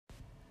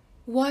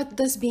What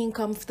does being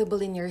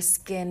comfortable in your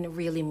skin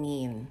really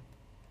mean?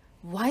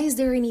 Why is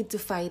there a need to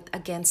fight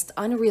against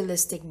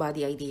unrealistic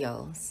body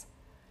ideals?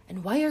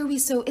 And why are we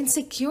so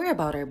insecure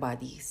about our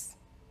bodies?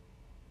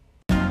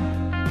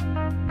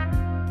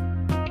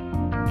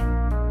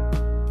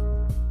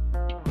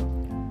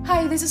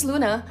 Hi, this is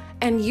Luna,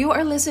 and you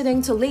are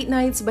listening to Late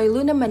Nights by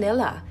Luna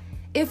Manila.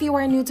 If you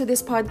are new to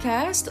this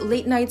podcast,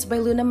 Late Nights by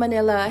Luna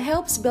Manila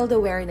helps build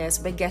awareness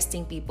by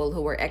guesting people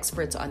who are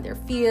experts on their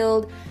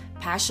field,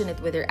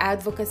 passionate with their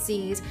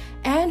advocacies,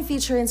 and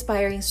feature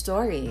inspiring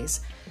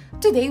stories.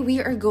 Today, we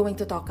are going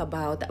to talk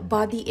about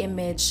body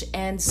image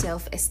and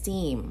self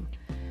esteem.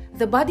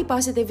 The body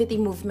positivity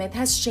movement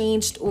has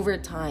changed over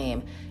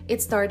time.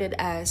 It started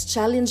as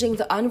challenging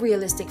the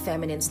unrealistic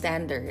feminine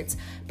standards,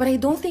 but I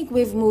don't think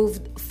we've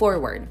moved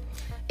forward.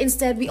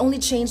 Instead, we only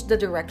changed the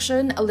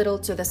direction a little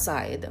to the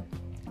side.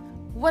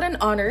 What an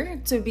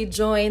honor to be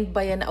joined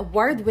by an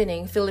award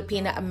winning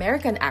Filipina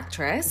American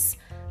actress,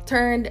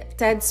 turned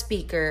TED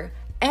speaker,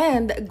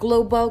 and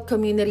global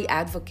community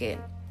advocate.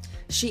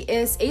 She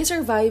is a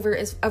survivor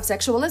of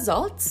sexual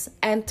assaults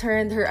and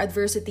turned her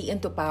adversity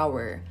into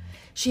power.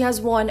 She has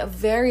won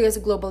various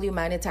global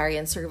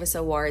humanitarian service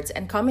awards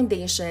and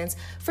commendations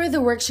for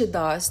the work she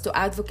does to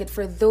advocate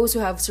for those who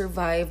have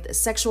survived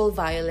sexual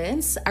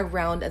violence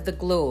around the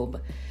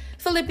globe.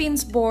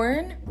 Philippines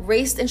born,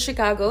 raised in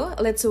Chicago,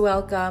 let's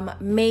welcome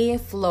May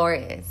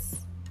Flores.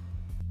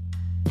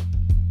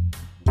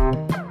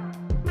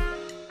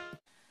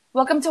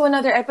 Welcome to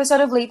another episode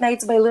of Late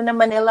Nights by Luna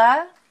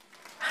Manila.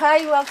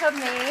 Hi, welcome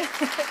May.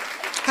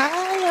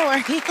 Hi, how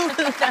are you?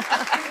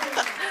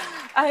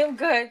 I'm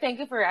good. Thank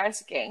you for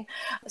asking.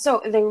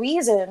 So, the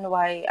reason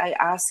why I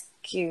asked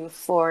you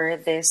for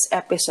this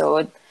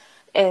episode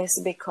is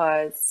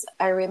because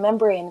I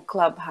remember in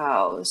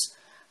Clubhouse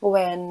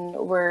when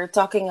we're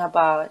talking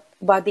about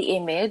body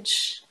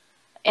image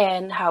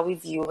and how we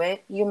view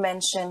it, you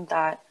mentioned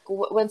that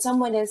when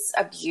someone is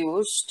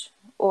abused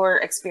or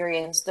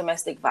experience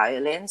domestic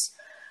violence,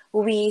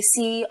 we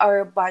see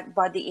our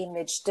body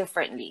image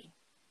differently.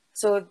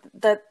 So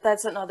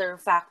that's another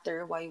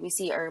factor why we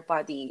see our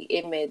body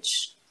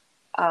image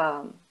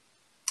in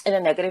a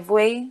negative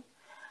way,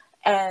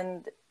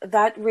 and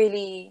that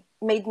really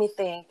made me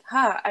think,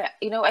 I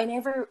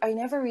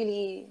never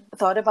really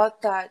thought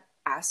about that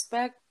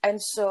aspect, and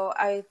so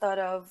I thought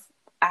of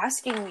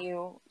asking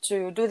you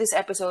to do this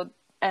episode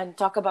and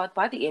talk about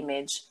body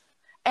image.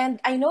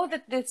 And I know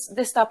that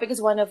this topic is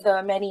one of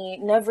the many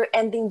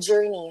never-ending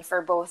journey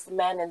for both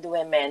men and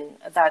women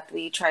that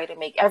we try to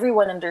make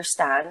everyone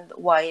understand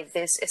why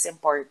this is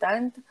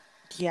important.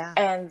 Yeah.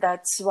 And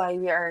that's why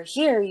we are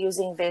here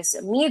using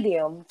this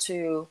medium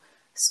to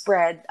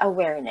spread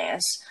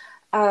awareness.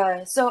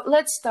 So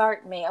let's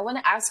start, May. I want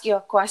to ask you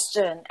a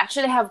question.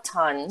 Actually, I have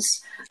tons,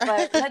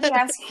 but let me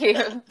ask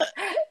you.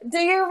 Do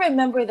you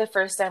remember the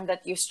first time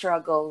that you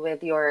struggled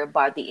with your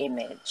body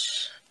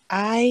image?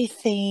 I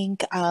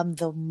think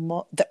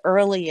the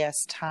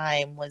earliest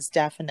time was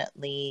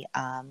definitely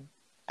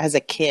as a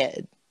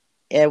kid.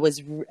 It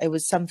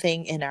was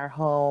something in our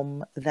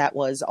home that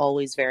was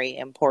always very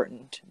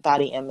important.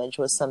 Body image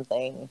was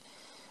something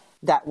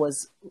that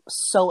was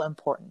so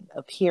important.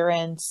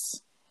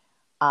 Appearance,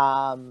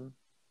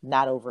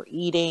 not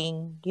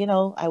overeating.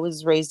 I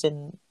was raised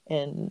in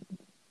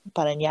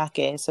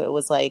Parañaque, so it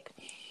was like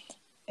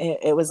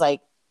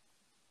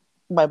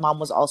my mom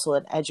was also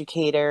an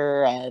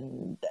educator,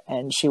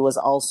 and she was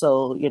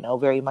also,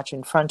 very much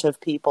in front of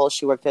people.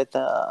 She worked at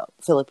the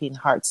Philippine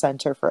Heart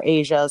Center for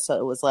Asia. So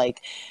it was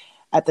like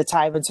at the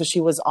time. And so she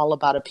was all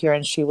about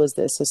appearance. She was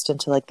the assistant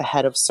to like the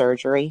head of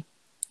surgery.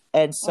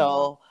 And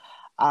so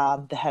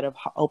the head of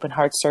open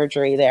heart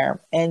surgery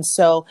there. And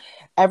so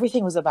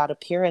everything was about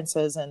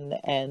appearances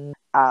and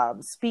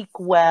speak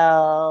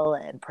well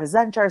and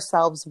present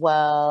ourselves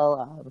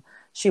well.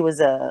 She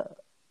was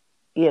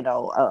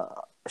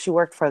she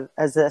worked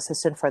as the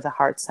assistant for the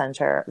heart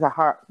center,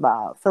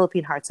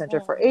 Philippine Heart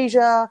Center for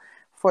Asia,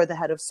 for the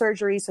head of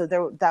surgery. So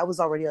that was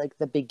already like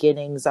the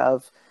beginnings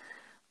of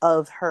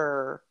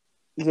her,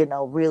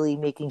 really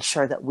making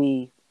sure that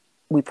we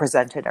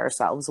presented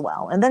ourselves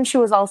well. And then she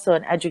was also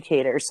an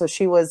educator. So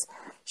she was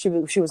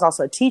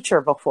also a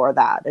teacher before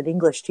that, an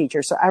English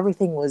teacher. So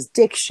everything was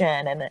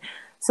diction. And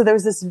so there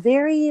was this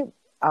very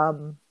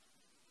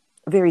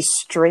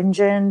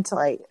stringent,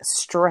 like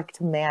strict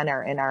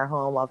manner in our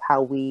home of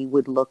how we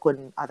would look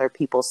when other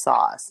people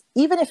saw us,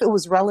 even if it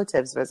was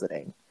relatives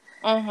visiting.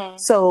 Mm-hmm.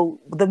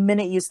 So the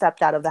minute you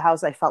stepped out of the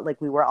house, I felt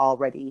like we were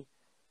already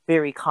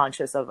very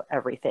conscious of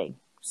everything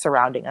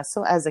surrounding us.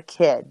 So as a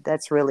kid,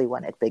 that's really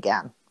when it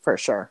began, for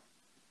sure.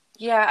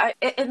 Yeah,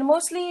 it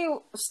mostly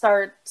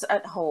starts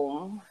at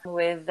home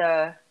with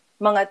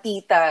mga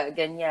tita,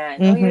 ganyan.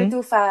 Oh, you're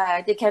too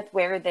fat, you can't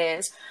wear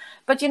this.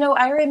 But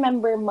I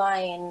remember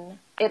mine,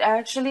 it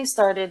actually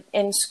started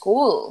in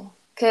school.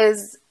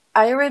 Because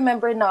I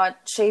remember not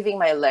shaving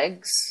my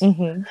legs.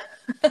 Mm-hmm.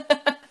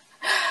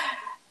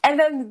 And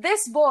then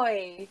this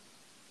boy,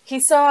 he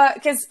saw,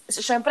 because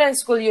syempre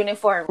school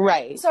uniform.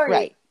 Right. Sorry.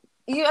 Right.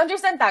 You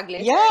understand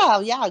Taglish, right? Yeah,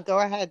 yeah, go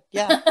ahead.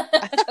 Yeah.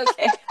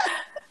 Okay.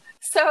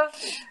 So,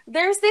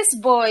 there's this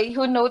boy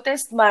who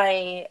noticed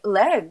my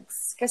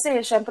legs.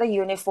 Kasi, syempre,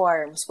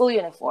 uniform, school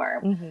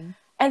uniform. Hmm.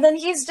 And then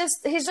he's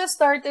just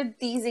started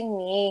teasing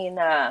me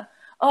na,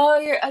 oh,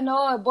 you're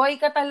boy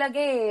ka talaga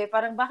eh.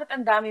 Parang bakit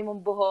ang dami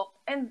mong buhok?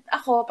 And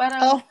ako,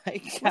 parang, Oh my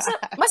gosh.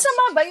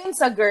 masama ba yun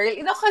sa girl?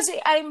 Kasi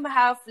I'm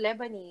half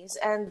Lebanese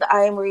and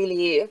I'm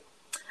really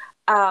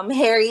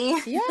hairy.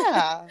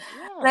 Yeah,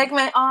 yeah. Like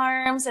my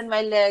arms and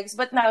my legs.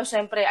 But now,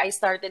 syempre, I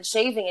started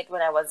shaving it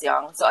when I was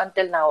young. So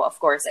until now, of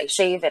course, I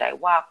shave it, I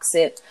wax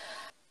it.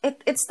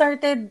 It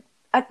started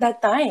at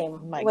that Oh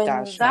time my when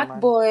gosh, that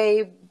naman.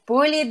 boy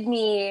bullied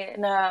me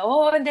na,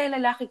 oh, hindi,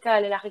 lalaki ka,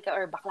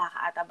 or bakla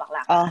ka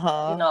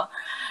Uh-huh. ata.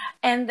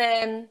 And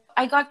then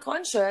I got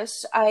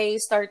conscious. I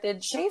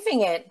started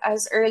shaving it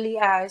as early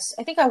as,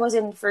 I think I was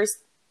in first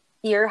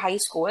year high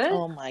school.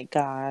 Oh my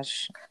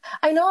gosh.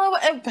 I know,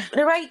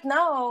 right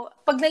now,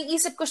 pag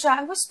naiisip ko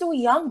siya, I was too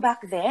young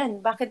back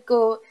then. Bakit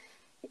ko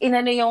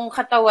inano yung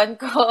katawan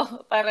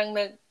ko, parang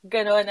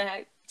gano'n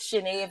na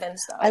shinave and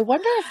I stuff.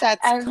 wonder if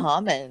that's And,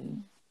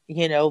 common,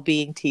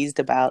 being teased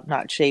about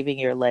not shaving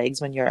your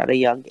legs when you're at a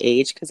young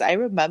age. Because I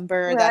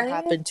remember that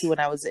happened right? too when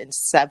I was in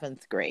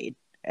seventh grade.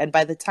 And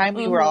by the time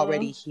we were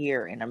already Mm-hmm.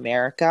 here in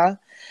America,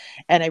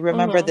 and I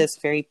remember Mm-hmm. this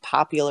very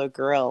popular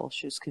girl,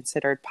 she was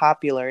considered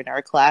popular in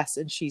our class,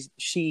 and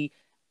she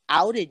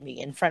outed me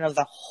in front of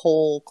the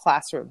whole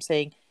classroom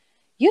saying,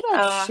 "You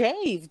don't Uh,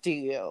 shave, do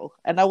you?"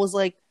 And I was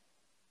like,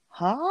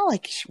 huh?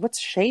 Like,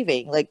 what's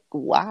shaving? Like,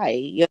 why?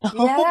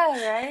 yeah,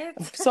 right?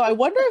 So I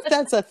wonder if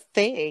that's a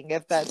thing,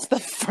 if that's the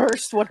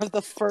first one of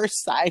the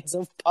first signs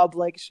of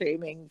public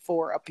shaming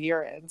for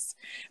appearance.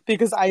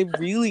 Because I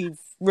really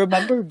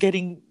remember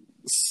getting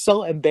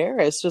so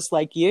embarrassed, just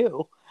like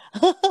you.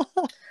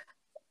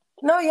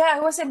 No, yeah, I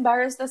was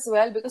embarrassed as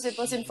well because it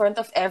was in front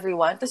of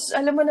everyone. Tapos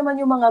alam mo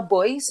naman yung mga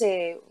boys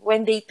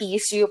when they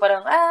tease you,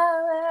 parang,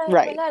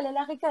 Right, wala,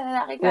 lalaki ka,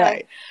 lalaki ka.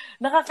 right.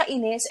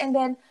 Nakakainis. And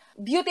then,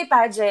 beauty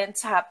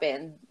pageants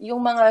happened.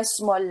 Yung mga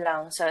small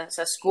lang sa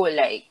school,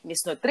 like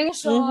Miss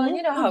Nutrition,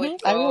 you know how it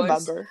I goes.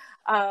 remember.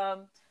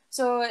 Um,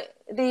 so,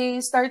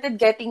 they started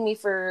getting me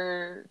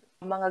for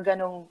mga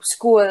ganong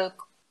school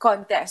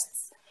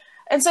contests.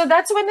 And so,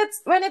 that's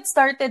when it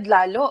started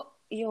lalo,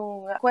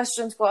 yung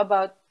questions ko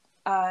about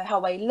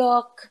how I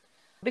look,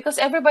 because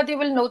everybody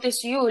will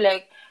notice you.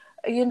 Like,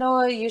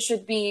 you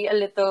should be a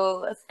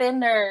little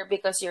thinner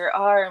because your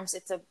arms,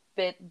 it's a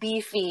bit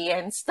beefy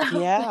and stuff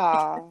like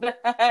Yeah.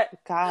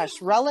 that.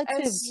 Gosh,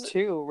 relatives As,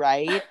 too,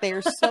 right?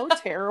 They're so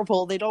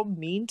terrible. They don't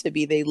mean to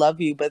be. They love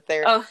you, but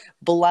their oh,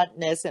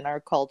 bluntness in our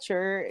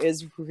culture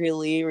is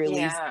really,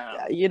 really,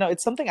 yeah.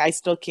 it's something I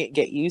still can't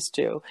get used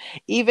to.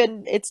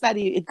 Even, it's not,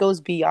 it goes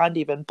beyond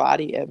even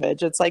body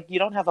image. It's like, you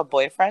don't have a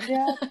boyfriend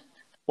yet?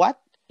 What?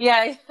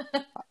 Yeah.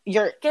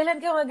 You're, Kailan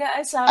ka I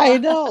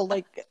mag-aasawa? know,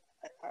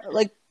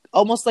 like,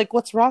 almost like,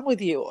 what's wrong with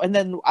you? And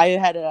then I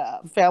had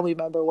a family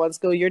member once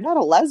go, "You're not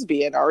a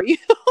lesbian, are you?"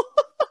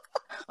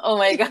 Oh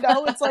my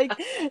God.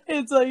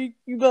 It's like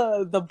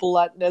the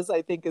bluntness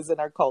I think is in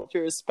our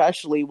culture,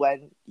 especially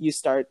when you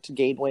start to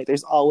gain weight.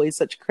 There's always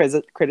such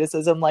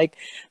criticism like,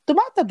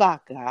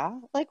 tumataba ka?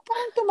 Like,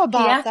 parang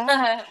tumaba ka?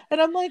 Yeah.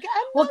 And I'm like,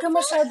 I'm Huwag not ka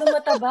masyadong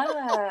mataba.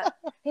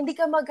 Hindi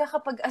ka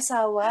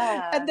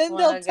magkakapag-asawa. and then Mga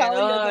they'll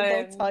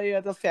ganon. tell you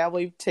at the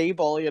family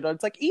table,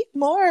 it's like, eat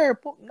more.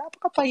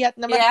 Napakapayat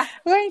naman. Yeah.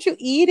 Why aren't you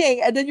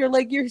eating? And then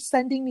you're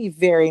sending me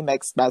very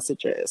mixed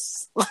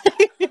messages.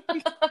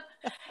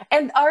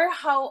 And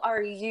how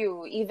are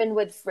you, even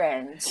with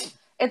friends?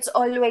 It's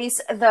always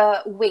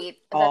the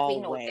weight that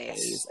we Always,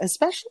 notice.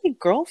 especially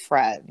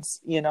girlfriends,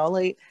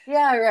 like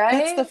Yeah,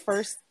 that's the right?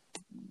 first,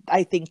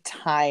 I think,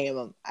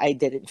 time I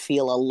didn't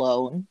feel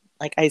alone.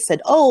 Like I said,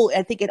 oh,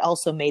 I think it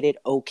also made it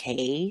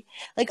okay.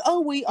 Like,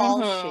 oh, we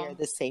all share Mm-hmm.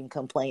 the same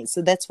complaints.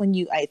 So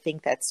I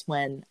think that's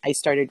when I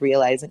started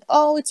realizing,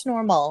 oh, it's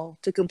normal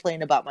to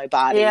complain about my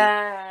body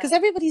Yeah. because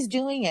everybody's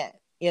doing it.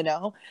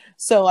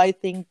 So I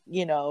think,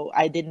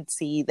 I didn't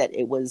see that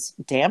it was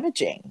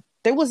damaging.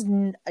 There was,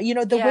 the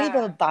way the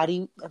Yeah.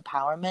 body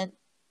empowerment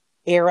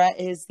era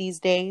is these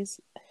days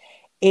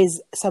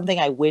is something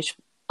I wish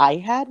I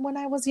had when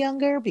I was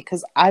younger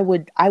because I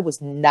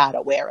was not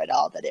aware at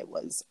all that it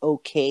was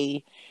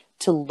okay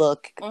to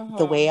look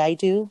the way Mm-hmm. I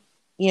do.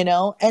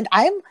 And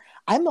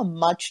I'm a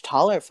much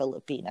taller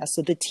Filipina,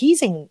 so the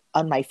teasing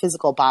on my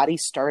physical body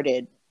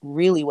started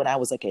really when I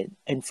was like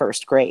in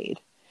first grade.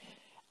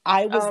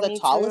 I was Oh, the me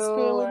tallest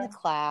girl in the too.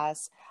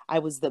 class. I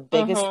was the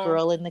biggest Mm-hmm.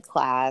 girl in the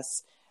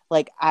class.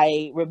 Like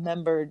I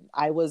remembered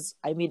I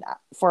mean,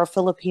 for a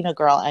Filipina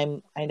girl,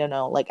 I don't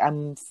know, like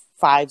I'm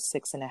 5,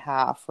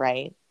 6.5,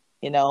 right?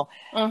 You know,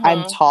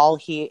 I'm Mm-hmm. tall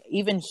here,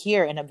 even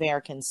here in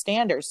American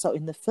standards. So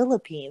in the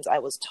Philippines, I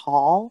was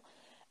tall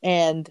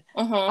and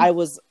Mm-hmm. I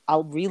was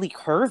really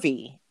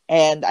curvy.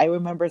 And I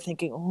remember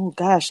thinking, oh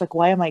gosh, like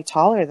why am I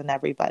taller than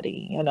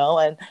everybody? And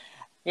I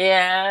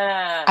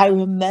Yeah.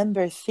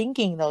 remember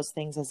thinking those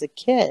things as a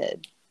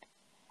kid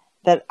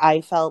that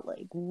I felt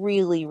like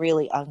really,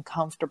 really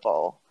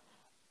uncomfortable.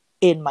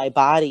 in my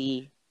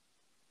body,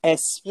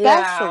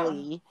 Yeah.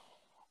 especially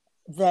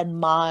then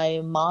my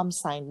mom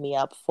signed me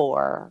up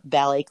for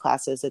ballet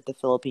classes at the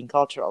Philippine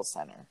Cultural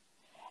Center.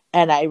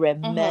 And I Mm-hmm.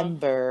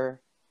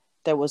 remember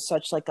there was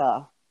such like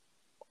a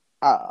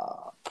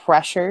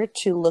pressure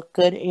to look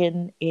good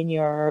in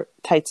your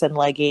tights and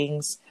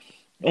leggings,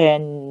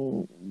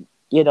 and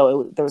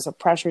there was a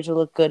pressure to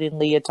look good in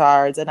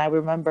leotards. And I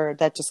remember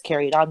that just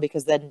carried on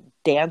because then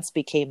dance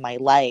became my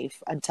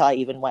life until I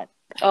even went,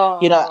 I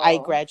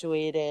Oh.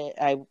 graduated.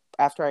 I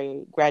After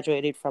I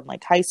graduated from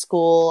like high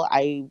school,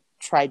 I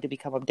tried to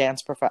become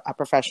a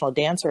professional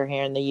dancer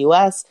here in the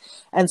U.S.,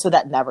 and so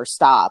that never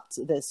stopped.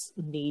 This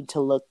need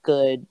to look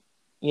good,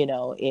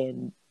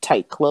 in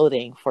tight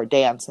clothing for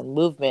dance and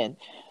movement.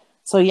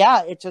 So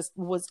yeah, it just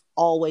was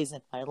always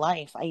in my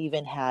life. I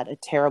even had a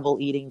terrible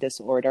eating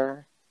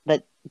disorder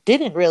that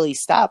didn't really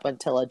stop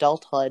until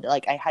adulthood.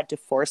 Like I had to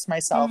force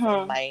myself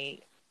in Mm-hmm. my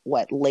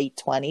late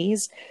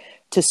 20s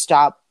to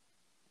stop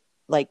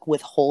like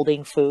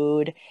withholding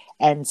food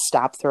and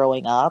stop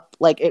throwing up.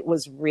 Like it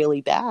was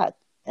really bad.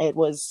 It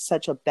was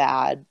such a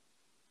bad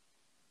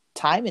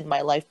time in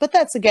my life. But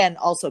that's again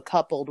also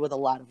coupled with a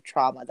lot of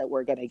trauma that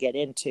we're going to get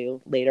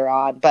into later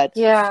on. But,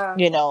 Yeah.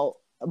 you know,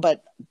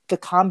 but the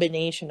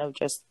combination of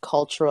just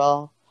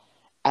cultural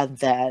and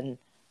then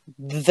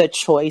the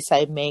choice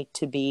I make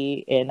to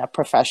be in a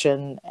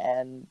profession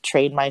and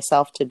train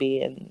myself to be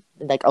in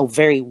like a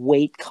very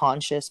weight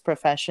conscious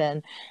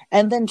profession,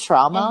 and then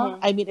trauma.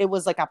 Mm-hmm. I mean, it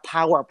was like a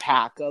power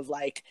pack of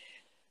like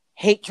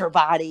hate your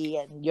body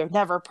and you're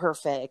never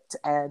perfect,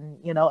 and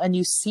and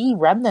you see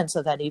remnants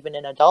of that even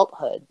in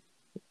adulthood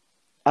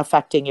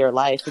affecting your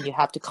life, and you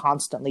have to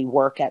constantly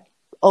work at,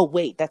 oh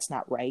wait, that's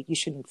not right, you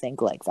shouldn't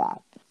think like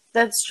that.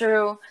 That's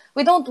true.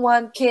 We don't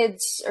want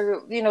kids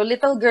or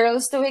little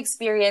girls to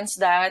experience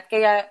that.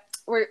 Kaya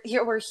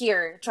we're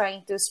here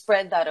trying to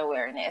spread that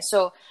awareness.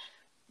 So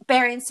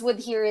parents would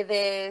hear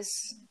this,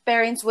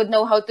 parents would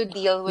know how to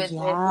deal with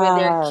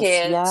their Yes,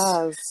 kids.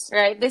 yes.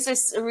 Right? This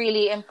is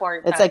really It's like,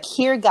 important.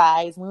 here,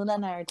 guys, Luna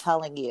and I are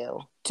telling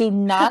you. Do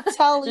not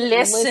listen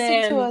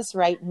to Listen. us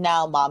right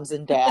now, moms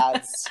and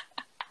dads.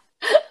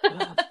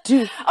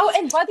 Do Oh,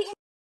 and body,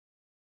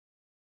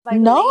 by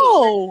the way,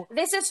 no.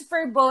 this is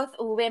for both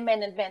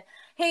women and men.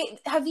 Hey,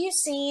 have you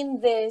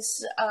seen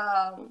this?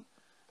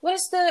 What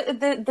is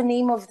the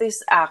name of this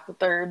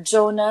actor?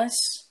 Jonas.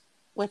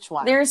 Which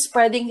one? They're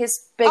spreading his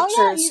Oh yeah,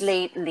 pictures he's.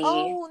 lately.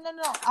 Oh no,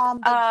 no.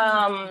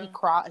 That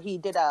Um, he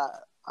did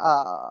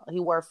he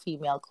wore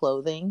female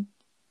clothing.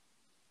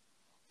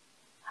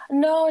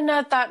 no,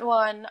 not that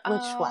one.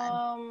 Which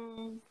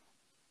one?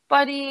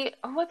 Buddy,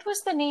 what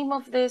was the name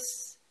of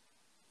this?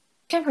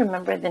 Can't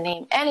remember the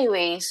name.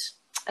 Anyways,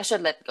 I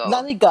should let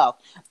Let go. it go.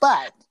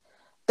 But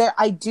there,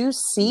 I do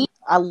see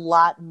a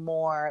lot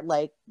more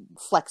like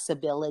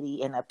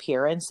flexibility in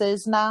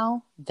appearances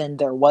now than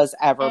there was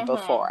ever Mm-hmm.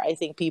 before. I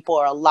think people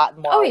are a lot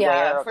more Oh yeah,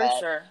 aware of for it,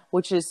 sure.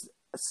 which is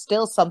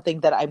still something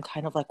that I'm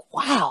kind of like,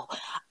 wow,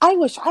 I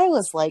wish I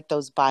was like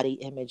those body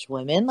image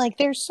women. Like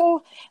there's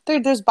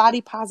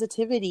body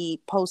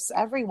positivity posts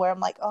everywhere. I'm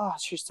like, oh,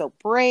 she's so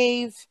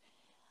brave.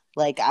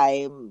 Like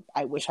I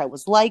wish I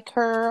was like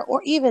her.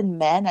 Or even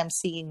men, I'm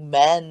seeing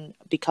men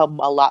become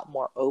a lot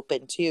more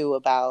open too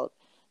about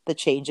the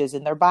changes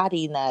in their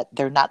body, and that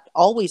they're not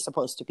always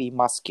supposed to be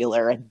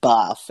muscular and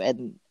buff,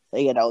 and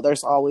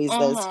there's always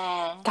this,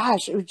 Mm-hmm.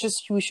 gosh,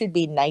 we should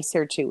be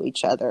nicer to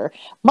each other.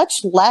 Much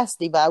less,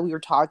 Diva, we were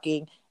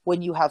talking,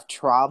 when you have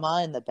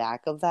trauma in the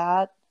back of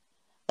that,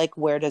 like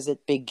where does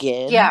it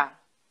begin? Yeah,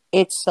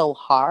 It's so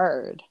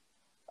hard,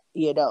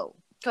 you know.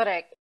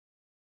 correct.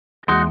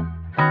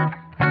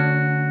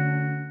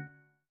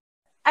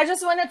 I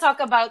just want to talk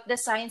about the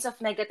signs of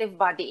negative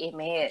body Yeah.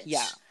 image.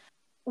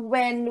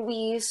 When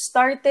we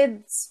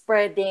started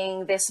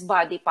spreading this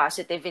body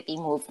positivity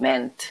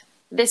movement,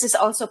 this is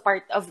also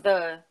part of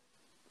the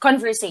Mm-hmm.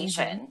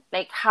 conversation.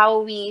 Like how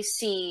we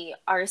see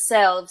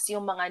ourselves,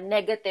 yung mga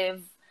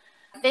negative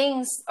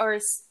things or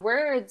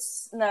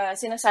words na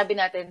sinasabi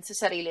natin sa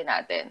sarili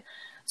natin.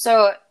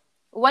 So,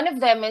 one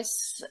of them is,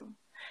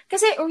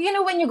 kasi,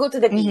 when you go to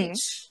the Mm-hmm.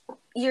 beach,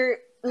 you're,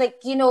 like,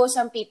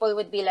 some people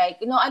would be like,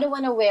 I don't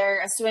want to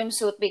wear a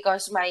swimsuit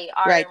because my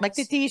Right, arms,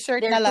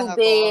 magti-t-shirt they're na lang too ako.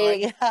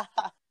 big. Yeah.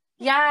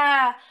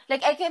 Yeah,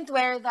 like I can't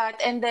wear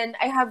that, and then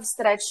I have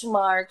stretch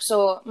marks,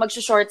 so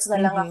magshorts na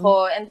lang Mm-hmm.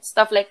 ako and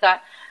stuff like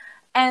that.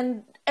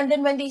 And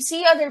then when they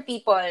see other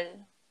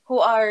people who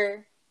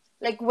are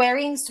like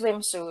wearing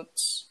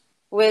swimsuits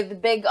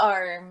with big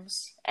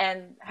arms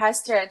and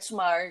has stretch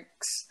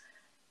marks,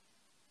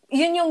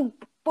 yun yung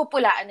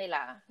pupulaan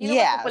nila. You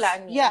know what Yes,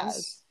 pupulaan yes.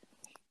 means?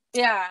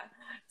 Yeah.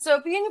 So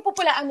yun yung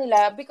pupulaan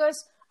nila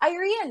because I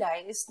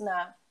realized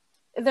na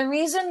the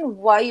reason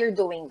why you're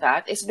doing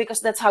that is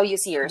because that's how you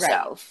see Right,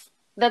 yourself.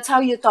 That's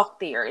how you talk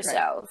to right.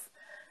 yourself.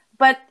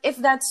 But if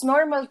that's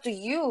normal to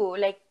you,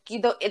 like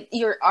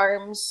your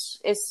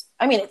arms is,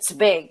 I mean, it's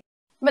big.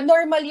 But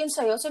normal yun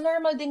sa'yo. So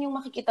normal din yung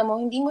makikita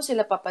mo. Hindi mo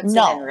sila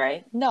papansinin, No,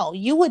 right? no.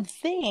 You would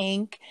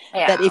think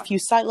that Yeah. if you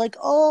saw, like,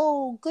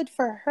 oh, good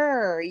for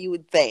her, you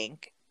would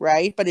think.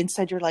 right? But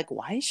instead you're like,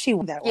 why is she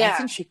that? Why Yeah.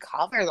 doesn't she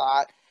cover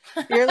that?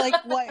 You're like,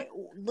 what?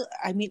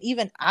 I mean,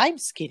 even I'm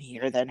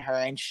skinnier than her,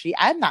 and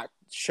I'm not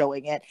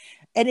showing it.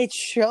 And it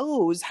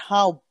shows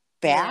how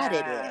bad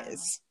it Yeah.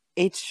 is.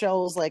 It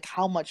shows like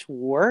how much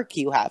work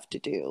you have to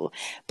do.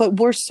 But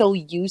we're so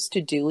used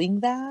to doing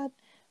that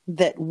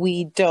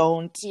we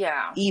don't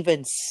Yeah.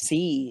 even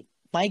see.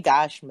 My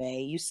gosh,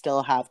 May, you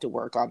still have to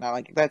work on that.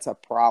 Like, that's a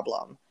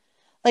problem.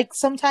 Like,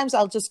 sometimes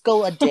I'll just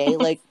go a day.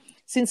 Like,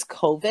 since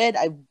COVID,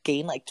 I've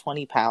gained like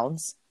 20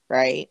 pounds,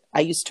 right?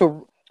 I Oh, used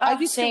to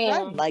run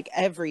same. like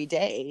every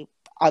day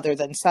other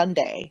than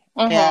Sunday.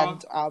 Mm-hmm.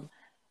 And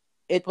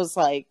it was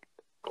like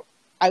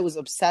I was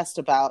obsessed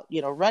about,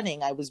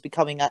 running. It was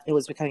becoming a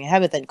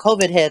habit. Then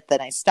COVID hit,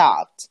 then I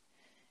stopped.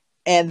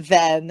 And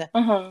then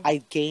Mm-hmm.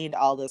 I gained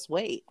all this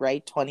weight,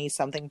 right? 20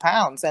 something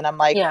pounds. And I'm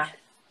like, Yeah.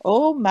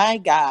 oh my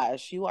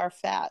gosh, you are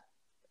fat.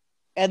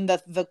 And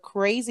the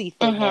crazy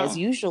thing is,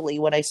 Mm-hmm. usually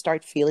when I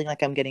start feeling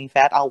like I'm getting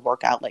fat, I'll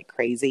work out like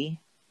crazy.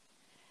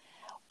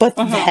 But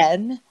Mm-hmm.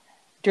 then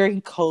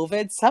during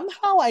COVID,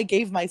 somehow I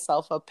gave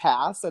myself a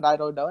pass, and I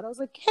don't know. And I was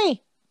like,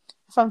 hey,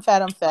 if I'm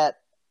fat, I'm fat.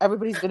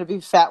 Everybody's going to be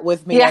fat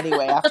with me Yeah.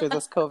 anyway after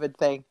this COVID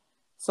thing.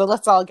 So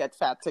let's all get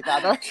fat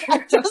together. I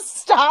True. just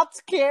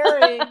stopped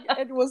caring.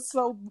 It was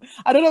so,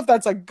 I don't know if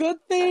that's a good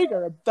thing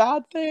or a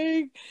bad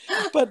thing,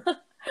 but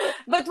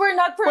But we're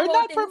not we're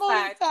not promoting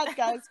promoting fat. fat,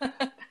 guys.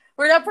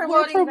 We're not We're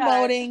promoting that.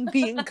 promoting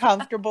being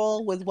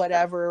comfortable with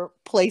whatever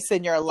place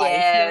in your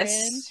life you're in.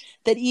 Yes.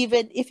 That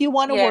even if you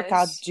want to work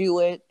out, Yes. do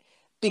it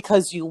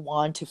because you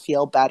want to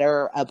feel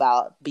better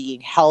about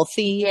being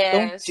healthy.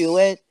 Don't do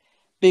Yes. it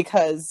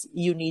because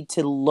you need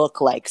to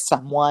look like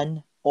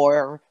someone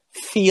or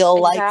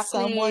feel like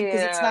someone, Exactly.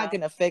 because it's not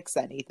going to fix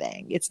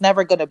anything. It's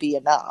never going to be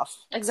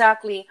enough.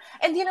 Exactly.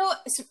 And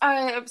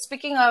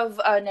speaking of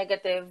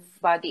negative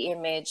body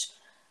image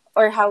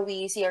or how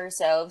we see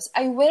ourselves,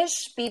 I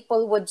wish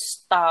people would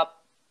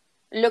stop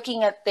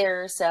looking at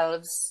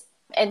themselves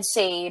and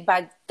say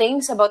bad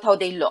things about how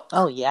they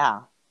Oh, look.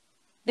 yeah.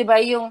 'Di ba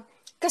yung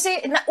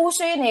kasi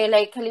nauso yun eh,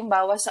 like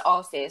halimbawa sa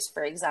office,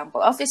 for example,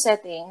 office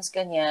settings,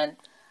 ganyan.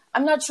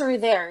 I'm not sure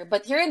there,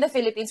 but here in the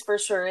Philippines for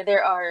sure,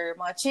 there are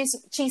mga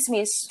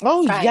chismis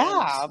Oh, times,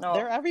 yeah. no?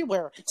 They're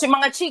everywhere.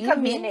 Mga chika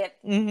Mm-hmm. minute.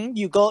 Mm-hmm.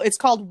 You go, it's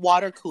called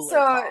water cooler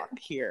So, talk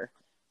here.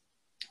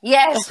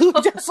 yes.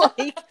 Just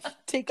like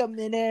take a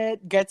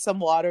minute, get some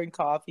water and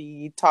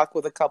coffee, talk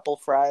with a couple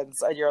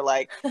friends, and you're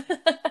like,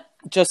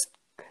 just,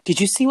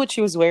 did you see what she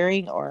was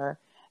wearing? Or,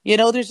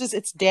 there's just,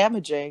 it's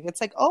damaging.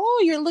 It's like,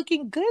 oh, you're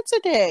looking good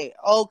today.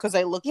 Oh, because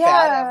I look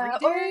fat every Yeah,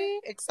 day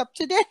except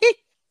today.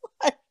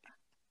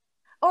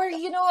 or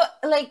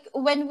like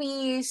when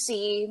we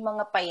see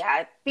mga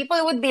payat, people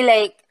would be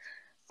like,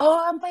 "Oh,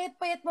 ang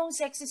payat-payat mong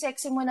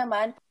sexy-sexy mo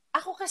naman."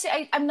 Ako kasi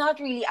I'm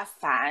not really a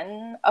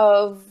fan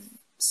of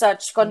such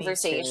Me too.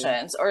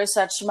 conversations or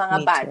such mga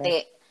Me too.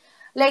 bate.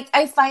 Like,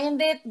 I find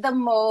it the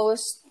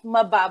most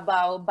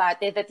mababaw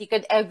bate that you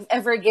could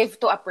ever give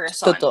to a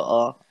person.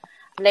 Totoo.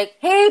 Like,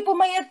 hey,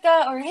 pumayat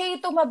ka, or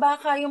hey, tumaba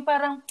ka, yung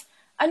parang,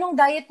 anong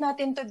diet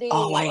natin Oh, today?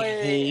 I Or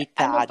hate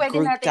anong that. pwede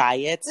Group natin,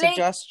 diet like, I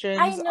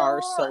suggestions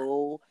are know, so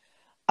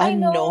I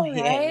know,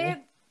 annoying. right?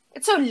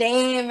 It's so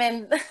lame,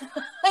 and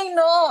I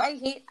know,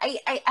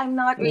 I'm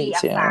not Me really a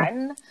too.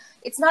 fan.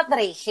 It's not that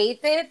I hate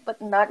it,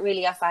 but not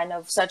really a fan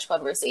of such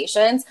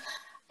conversations.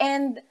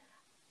 And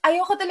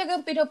ayoko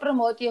talagang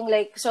pinopromote yung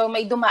like, so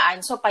may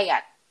dumaan, so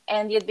payat.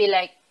 And you'd be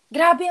like,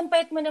 grabe, ang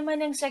payat mo naman,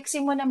 ang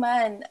sexy mo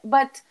naman.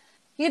 But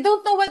you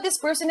don't know what this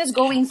person is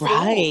going through.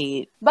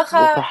 Right.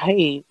 Baka,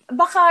 Right.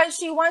 baka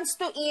she wants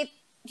to eat,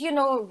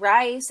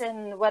 rice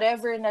and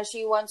whatever na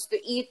she wants to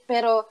eat,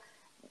 pero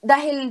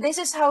dahil this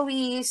is how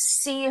we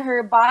see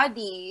her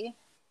body,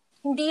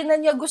 hindi na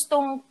niya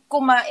gustong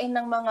kumain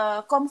ng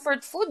mga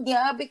comfort food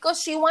niya because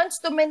she wants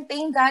to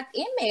maintain that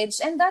image,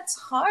 and that's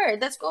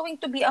hard. That's going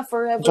to be a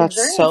forever That's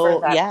journey for so,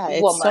 that yeah,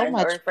 it's so woman or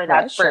much for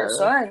that pressure.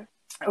 person.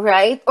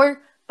 Right? Or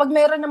pag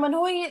meron naman,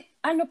 huy,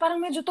 parang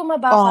medyo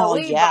tumaba ka. Oh,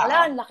 Uy, bakla,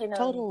 yeah. ang laki ng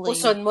Totally.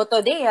 puson mo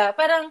today, ah.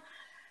 Parang,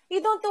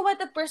 you don't know what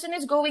that person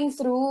is going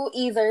through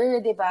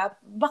either, di ba?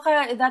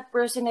 Baka that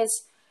person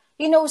is,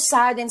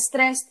 sad and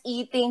stressed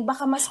eating.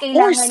 Baka mas Or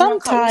kailangan niyang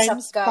kausap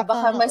sometimes, ka. Baka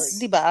baka, mas,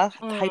 di ba,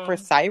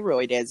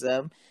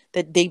 hyperthyroidism,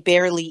 that they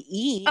barely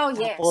eat, oh,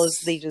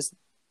 tapos they yes. just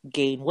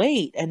gain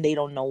weight and they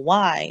don't know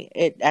why.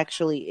 It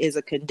actually is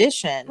a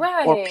condition.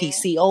 Or Right.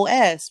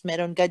 PCOS,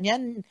 meron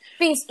ganyan.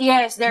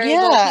 Yes, there you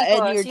go, Yeah,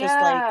 and you're PCOS. just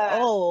like, Yeah.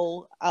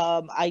 oh,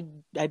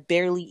 I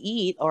barely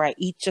eat, or I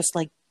eat just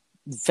like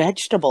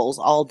vegetables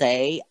all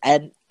day,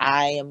 and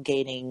I am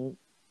gaining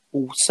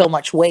so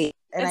much weight,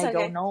 and It's I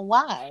don't okay. know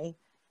why.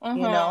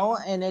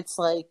 Mm-hmm. And it's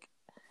like,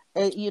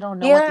 you don't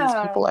know what these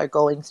Yeah. people are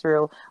going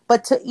through.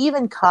 But to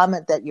even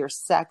comment that you're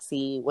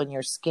sexy when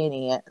you're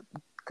skinny,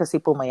 kasi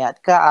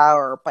pumayat ka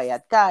or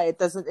payat ka,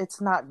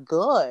 it's not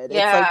good.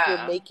 Yeah. It's like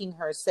you're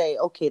making her say,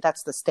 okay,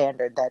 that's the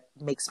standard that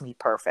makes me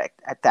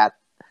perfect at that.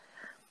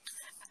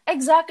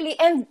 Exactly.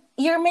 And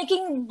you're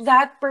making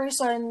that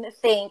person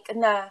think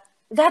na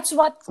that's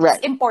what's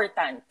Right.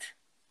 important.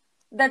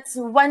 that's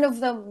one of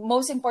the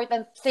most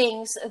important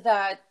things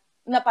that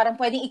na parang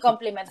pwedeng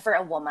i-compliment for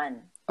a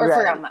woman or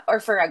Right. or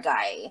for a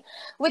guy,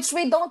 which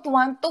we don't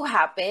want to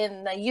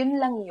happen. Na yun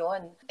lang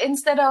yun.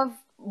 Instead of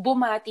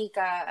bumati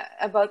ka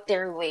about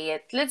their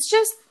weight, let's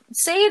just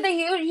say the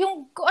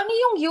yung kung ano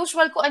yung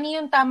usual, kung ano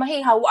yung tama.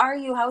 Hey, how are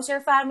you? How's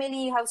your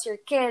family? How's your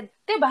kid?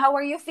 'Di ba? How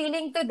are you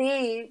feeling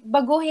today?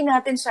 Baguhin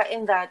natin siya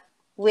in that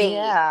way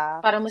Yeah.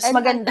 para mas And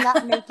like maganda.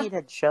 not make it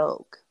a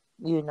joke,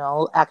 you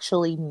know,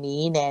 actually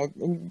mean it.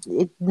 And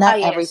Ah,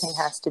 not everything yes.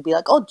 has to be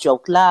like, oh,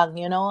 joke lang,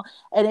 you know?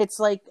 And it's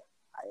like,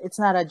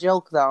 it's not a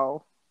joke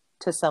though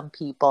to some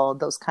people,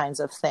 those kinds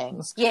of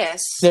things,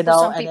 Yes. you To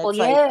know? some And people, it's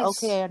like, yes.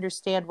 okay, I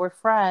understand we're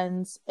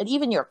friends. And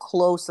even your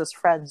closest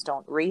friends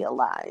don't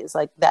realize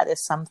like that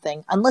is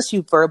something, unless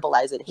you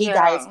verbalize it. Hey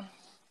guys, Yeah.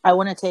 I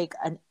want to take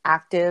an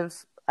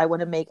active, I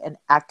want to make an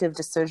active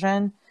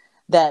decision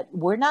that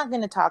we're not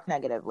going to talk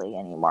negatively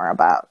anymore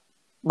about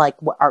like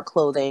what our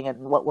clothing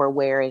and what we're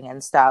wearing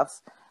and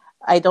stuff.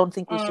 I don't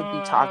think we should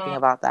be talking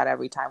Mm, about that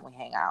every time we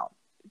hang out.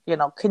 You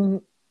know,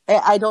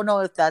 I don't know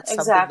if that's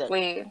something that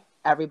exactly.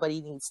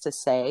 everybody needs to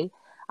say.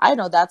 I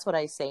know that's what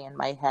I say in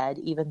my head,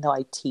 even though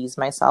I tease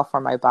myself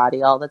for my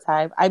body all the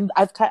time.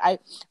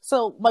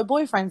 So my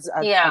boyfriend's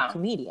a Yeah.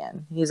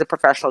 comedian. He's a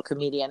professional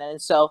comedian,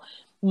 and so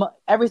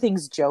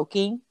everything's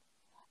joking.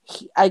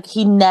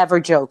 He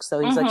never jokes, though.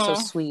 He's like so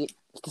Mm-hmm. sweet,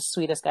 the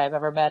sweetest guy I've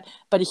ever met.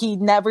 But he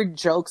never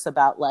jokes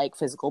about like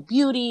physical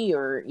beauty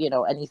or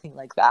anything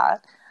like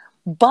that.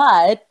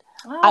 But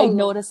I Oh,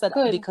 noticed that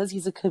good. because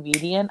he's a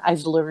comedian,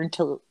 I've learned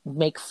to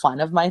make fun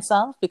of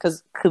myself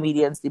because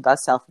comedians, diba,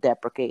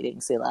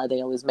 self-deprecating sila.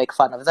 They always make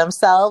fun of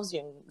themselves,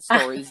 yung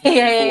stories Yeah, na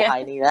yung yeah, yeah.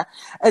 buhay nila.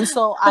 And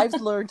so I've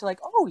learned to like,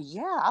 oh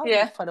yeah, I'll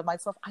Yeah. make fun of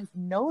myself. I've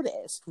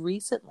noticed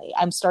recently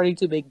I'm starting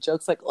to make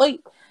jokes like, oy,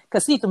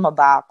 kasi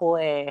tumaba ako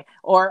eh.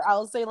 Or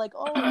I'll say like,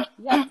 oh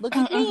yeah, look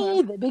at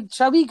me, the big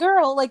chubby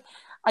girl. Like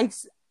I,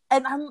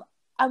 and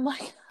I'm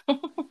like,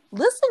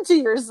 listen to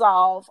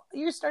yourself.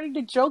 You're starting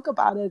to joke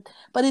about it,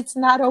 but it's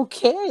not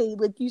okay.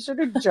 Like you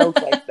shouldn't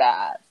joke like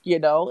that.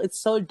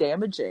 It's so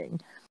damaging.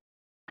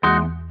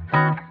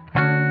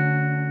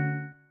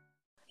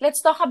 Let's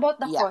talk about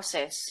the Yeah.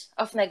 causes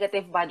of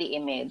negative body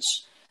image.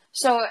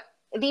 So,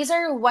 these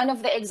are one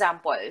of the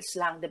examples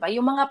lang, di ba?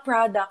 Yung mga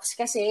products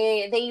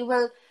kasi, they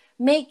will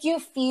make you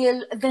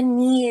feel the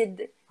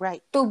need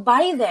Right. to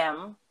buy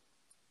them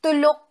to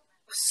look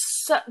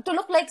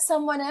like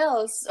someone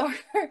else or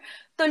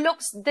to look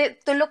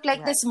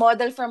like Right. this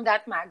model from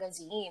that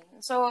magazine.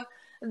 So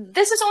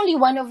this is only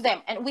one of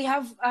them, and we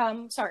have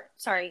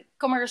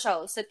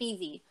commercials sa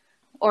TV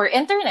or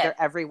internet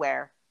They're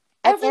everywhere.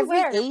 At every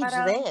everywhere. age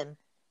Parang then.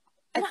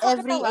 At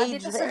every nakakatawa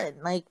age dito sa then.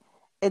 Like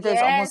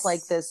there's almost like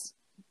yes. this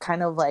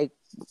kind of like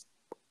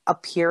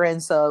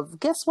appearance of,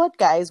 guess what,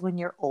 guys, when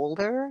you're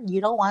older,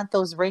 you don't want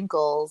those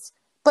wrinkles.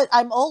 But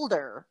I'm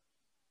older.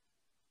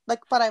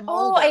 Like, but I'm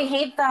Oh, I older.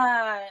 hate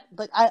that.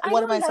 Like, I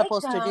what am I don't like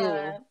supposed to do?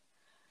 that.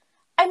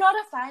 I'm not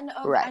a fan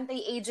of Right.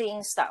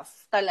 anti-aging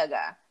stuff,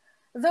 talaga.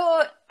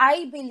 Though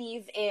I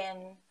believe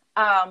in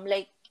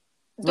like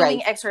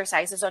doing Right.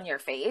 exercises on your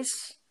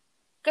face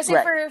kasi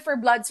Right. for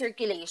blood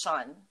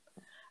circulation.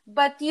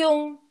 But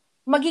yung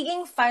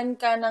magiging fan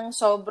ka ng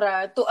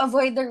sobra to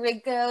avoid the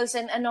wrinkles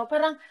and ano,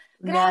 parang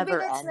grabe, Never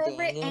that's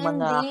never ending. Yung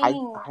mga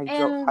ending.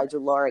 And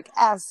hydrochloric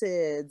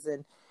acids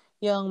and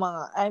yung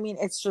mga, I mean,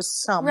 it's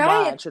just so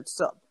right. much. It's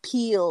so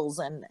peels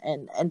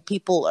and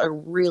people are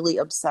really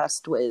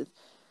obsessed with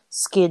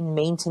skin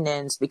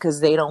maintenance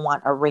because they don't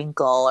want a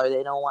wrinkle or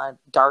they don't want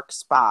dark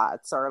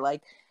spots or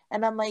like,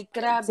 and I'm like,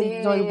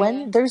 when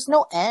Grabe. there's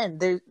no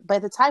end. By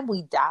the time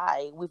we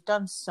die, we've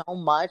done so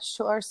much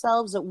to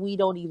ourselves that we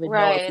don't even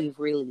know if Right. we've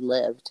really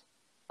lived.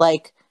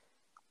 Like,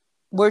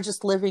 we're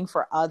just living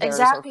for others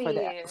or for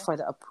Exactly.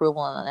 the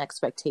approval and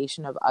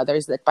expectation of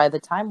others, that by the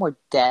time we're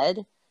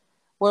dead,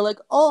 we're like,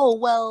 oh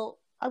well,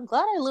 I'm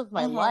glad I lived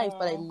my life,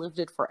 but I Mm-hmm. lived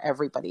it for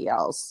everybody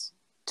else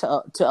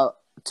to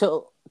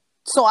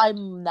so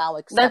I'm now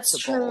That's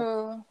acceptable.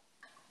 true.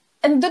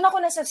 And dun ako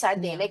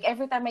nasasad eh. Yeah. Like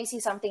every time I see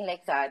something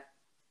like that,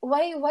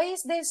 why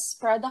is this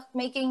product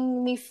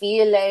making me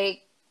feel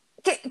like,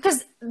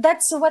 because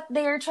that's what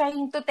they're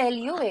trying to tell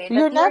you eh,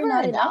 You're that you're never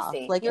not enough enough.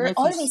 eh. Like, and You're if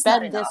you always not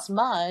spend this enough.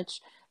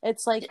 much,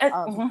 it's like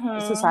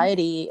Mm-hmm.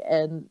 society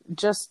and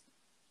just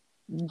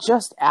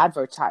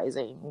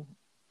advertising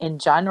in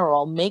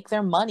general make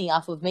their money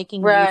off of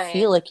making you Right.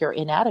 feel like you're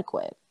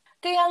inadequate.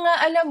 Kaya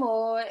nga, alam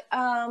mo,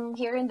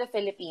 here in the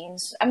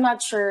Philippines, I'm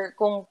not sure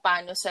kung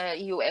paano sa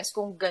US,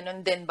 kung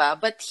ganun din ba.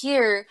 But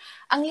here,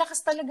 ang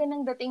lakas talaga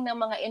ng dating ng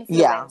mga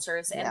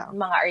influencers and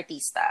mga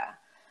artista.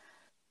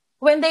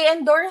 When they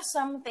endorse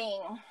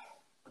something,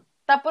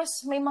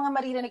 tapos may mga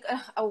maririnig,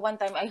 one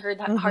time I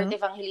heard Heart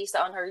Evangelista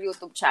on her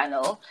YouTube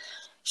channel.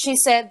 She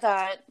said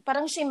that,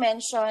 parang she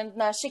mentioned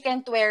na she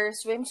can't wear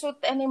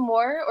swimsuit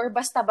anymore or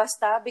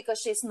basta-basta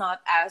because she's not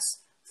as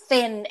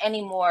thin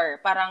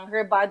anymore. Parang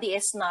her body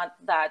is not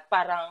that.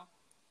 Parang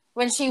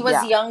when she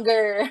was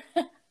younger,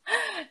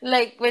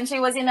 like when she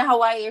was in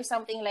Hawaii or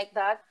something like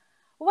that.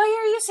 Why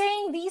are you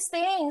saying these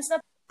things?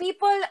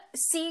 people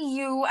see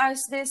you as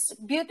this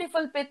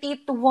beautiful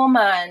petite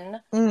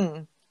woman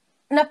Mm,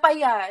 na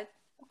payat.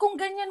 Kung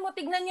ganyan mo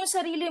tignan yung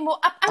sarili mo,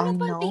 I ano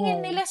pang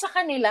tingin know. nila sa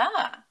kanila?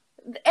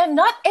 And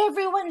not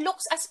everyone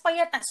looks as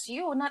payat as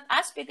you, not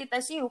as petite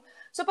as you.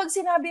 So pag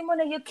sinabi mo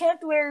na you can't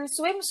wear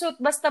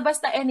swimsuit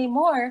basta-basta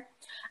anymore,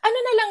 ano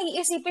na lang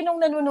iisipin nung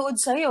nanonood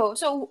sa'yo?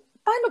 So,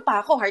 paano pa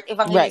ako? Heart Right.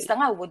 evangelista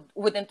nga,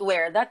 wouldn't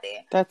wear that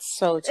eh. That's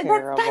so That's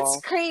terrible.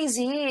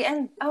 crazy.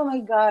 And oh my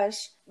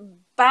gosh,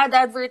 bad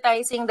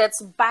advertising, that's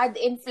bad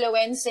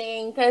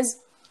influencing. Because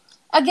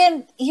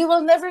again, you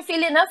will never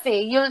feel enough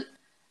eh. Yeah.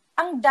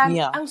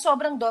 Ang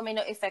sobrang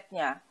domino effect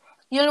niya.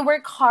 You'll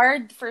work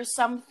hard for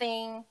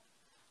something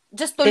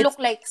just to It's look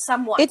like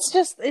someone. it's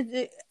just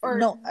Or,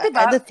 no,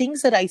 diba? the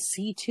things that I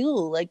see too,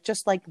 like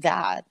just like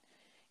that,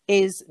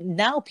 is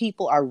now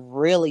people are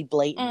really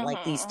blatant,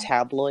 like these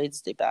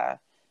tabloids, diba?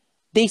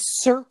 They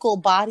circle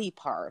body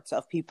parts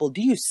of people.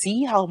 Do you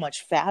see how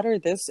much fatter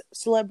this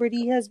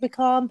celebrity has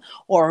become?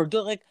 Or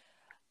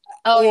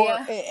Oh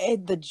yeah.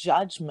 the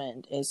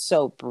judgment is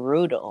so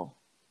brutal.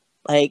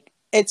 Like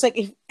it's like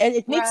and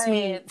it makes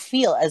me Right.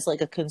 feel as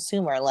like a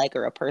consumer, like,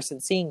 or a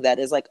person seeing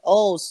that is like,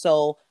 oh,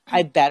 so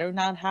I better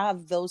not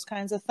have those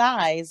kinds of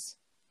thighs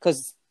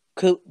because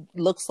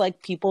looks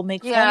like people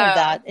make fun of Yeah.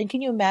 that. And can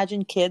you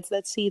imagine kids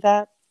that see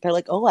that? They're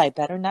like, oh, I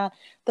better not.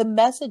 The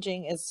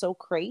messaging is so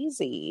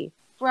crazy.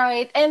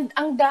 Right. And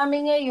ang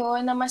dami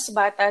ngayon na mas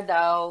bata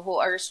daw who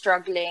are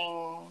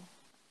struggling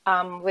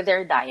with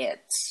their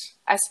diets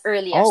as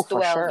early as Oh,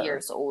 for 12 sure.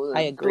 years old.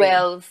 I agree.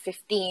 12,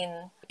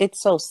 15.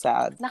 It's so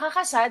sad.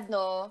 Nakakasad,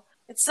 no?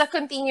 It's a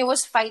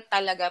continuous fight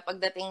talaga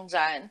pagdating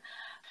dyan.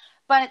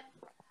 But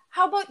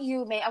how about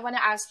you, May? I want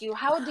to ask you,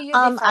 how do you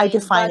I define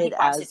define body it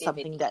as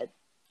something positivity?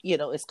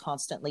 that, is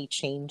constantly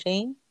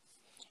changing.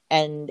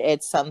 And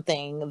it's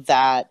something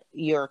that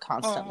you're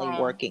constantly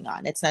working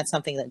on. It's not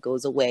something that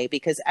goes away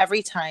because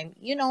every time,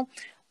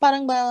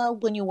 parang ba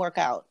when you work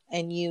out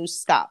and you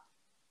stop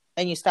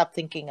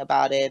thinking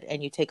about it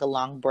and you take a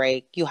long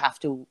break, you have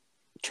to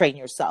train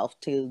yourself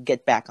to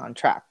get back on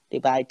track.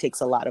 Diba? It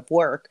takes a lot of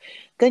work.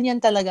 Ganyan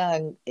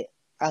talaga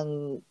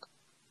ang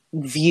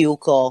view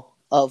ko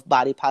of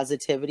body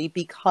positivity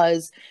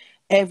because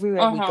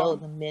everywhere we go,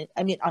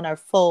 on our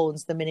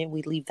phones, the minute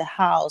we leave the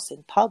house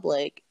in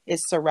public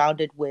is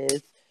surrounded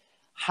with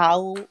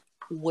how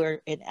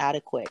we're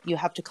inadequate. You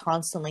have to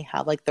constantly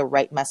have like the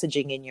right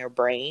messaging in your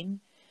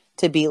brain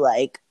to be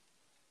like,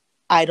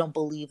 I don't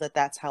believe that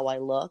that's how I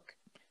look.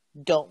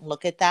 Don't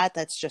look at that.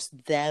 That's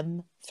just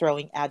them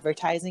throwing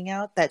advertising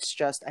out. That's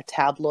just a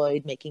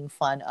tabloid making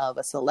fun of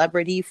a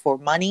celebrity for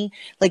money.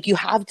 Like you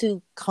have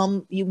to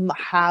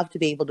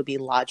be able to be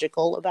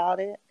logical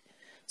about it.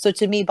 So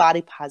to me,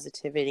 body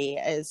positivity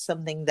is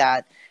something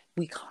that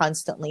we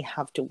constantly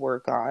have to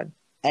work on.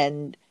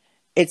 And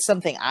it's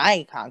something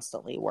I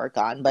constantly work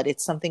on, but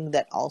it's something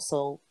that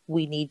also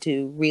we need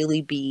to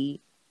really be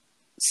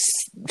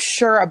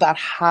sure about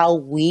how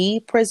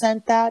we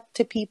present that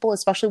to people,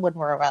 especially when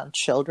we're around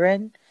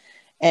children,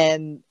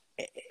 and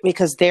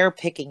because they're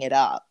picking it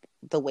up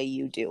the way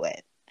you do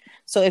it.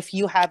 So if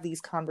you have these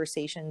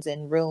conversations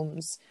in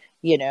rooms,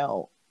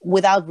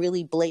 without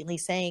really blatantly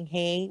saying,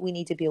 hey, we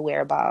need to be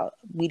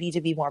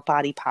more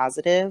body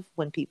positive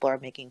when people are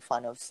making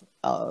fun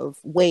of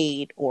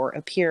weight or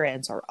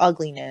appearance or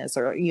ugliness,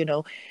 or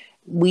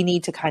we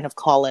need to kind of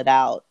call it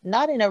out,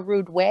 not in a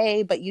rude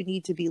way, but you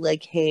need to be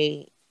like,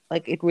 hey,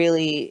 like it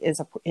really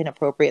is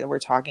inappropriate that we're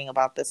talking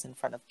about this in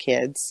front of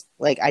kids.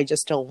 Like I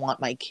just don't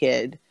want my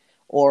kid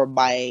or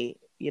my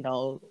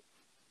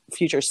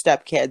future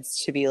stepkids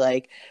to be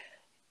like,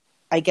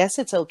 I guess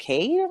it's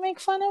okay to make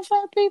fun of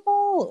fat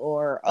people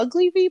or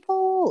ugly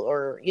people,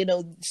 or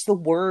just the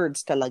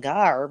words talaga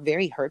are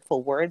very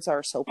hurtful. Words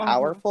are so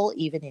powerful,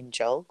 even in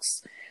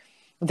jokes,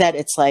 that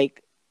it's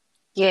like,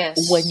 yes,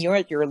 when you're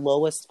at your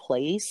lowest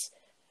place,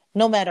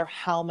 no matter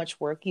how much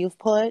work you've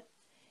put,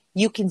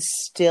 you can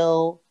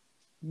still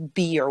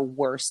be your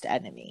worst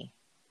enemy,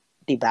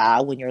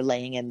 diba? When you're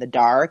laying in the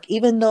dark,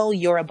 even though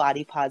you're a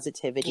body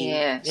positivity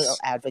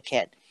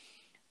advocate,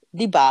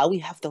 diba? We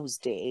have those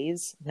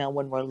days now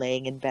when we're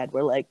laying in bed,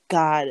 we're like,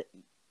 God,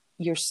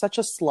 you're such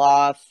a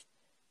sloth.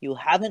 You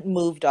haven't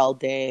moved all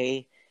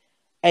day.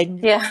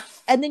 And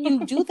then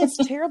you do this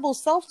terrible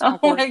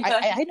self-talk where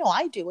I know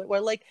I do it, where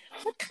like,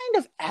 what kind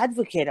of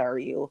advocate are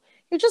you?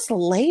 You're just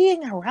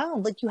laying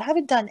around. Like you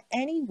haven't done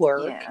any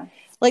work. Yeah.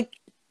 Like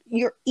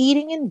you're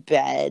eating in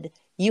bed.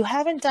 You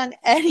haven't done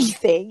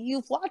anything.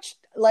 You've watched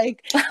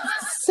like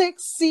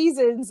 6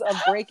 seasons of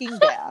Breaking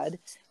Bad.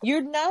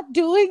 You're not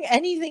doing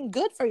anything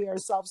good for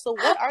yourself. So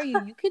what are you?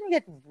 You can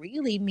get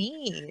really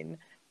mean.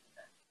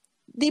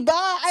 Diba?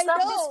 I Stop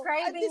know.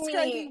 I'm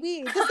describing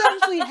me. This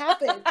actually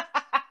happened.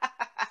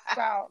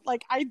 Wow.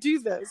 Like I do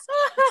this.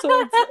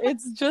 So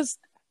it's just,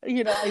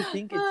 I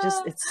think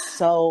it's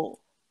so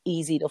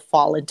easy to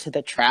fall into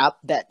the trap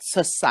that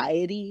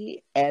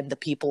society and the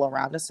people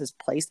around us has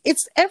placed.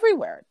 It's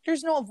everywhere.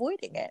 There's no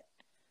avoiding it.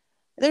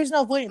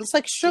 It's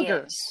like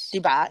sugar. Yes.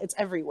 Diba? It's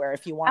everywhere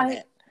if you want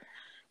it.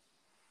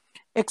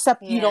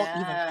 Except you don't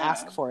even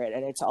ask Yeah. for it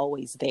and it's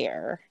always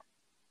there.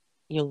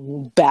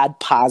 Bad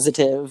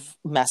positive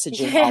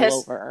messaging all Yes.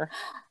 over.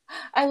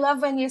 I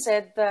love when you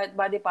said that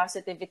body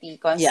positivity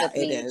Yeah,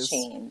 it constantly is.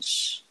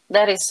 change.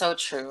 That is so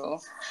true.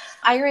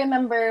 I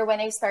remember when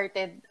I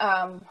started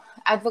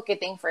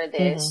advocating for Mm-hmm.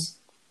 this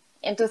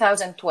in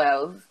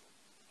 2012.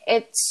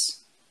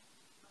 It's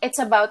it's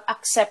about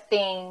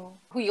accepting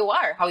who you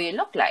are, how you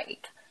look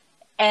like,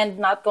 and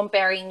not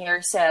comparing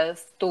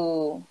yourself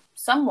to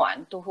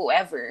someone, to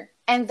whoever.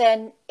 And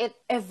then it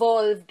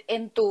evolved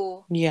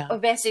into Yeah.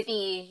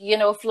 obesity,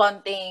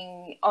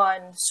 flaunting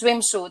on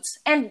swimsuits.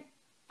 And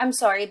I'm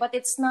sorry, but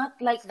it's not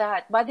like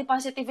that. Body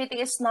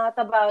positivity is not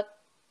about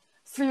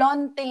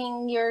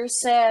flaunting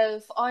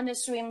yourself on a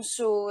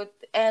swimsuit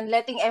and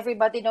letting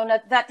everybody know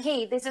that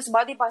hey, this is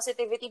body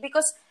positivity,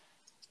 because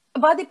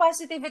body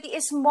positivity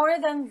is more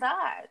than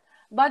that.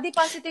 Body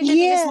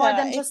positivity is more Yeah,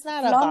 than it's just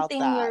not about flaunting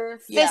that.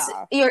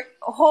 Yeah. your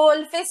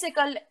whole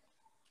physical,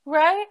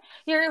 right?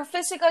 Your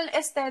physical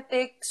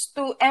aesthetics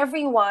to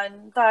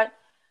everyone. That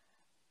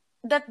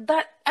that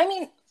that I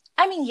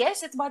mean,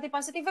 yes, it's body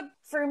positive, but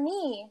for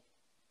me,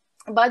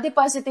 body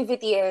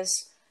positivity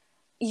is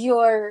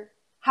you're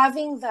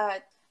having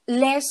that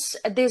less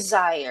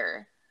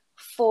desire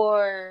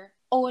for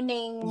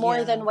owning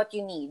more than Yeah. what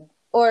you need,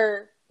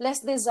 or less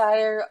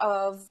desire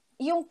of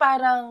yung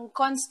parang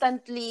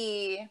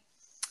constantly,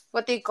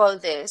 what do you call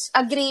this,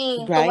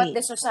 agreeing to what Right.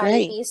 the Right.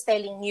 society is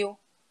telling you.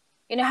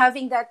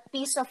 Having that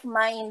peace of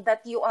mind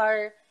that you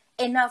are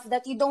enough,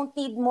 that you don't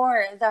need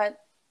more, that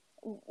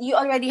you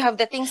already have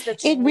the things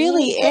that you It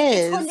really need. Like,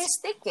 it's is.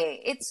 holistic,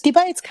 eh.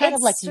 Diba it's kind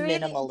of like It's really,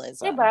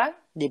 minimalism. diba?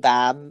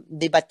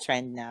 Diba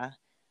trend na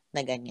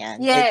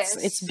ganyan. It's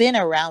Yes. been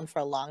around for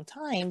a long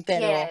time,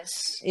 pero Yes.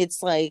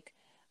 it's like,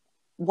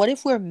 what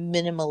if we're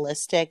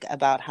minimalistic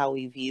about how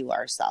we view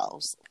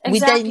ourselves? We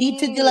don't need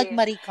to do like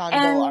Exactly. Marie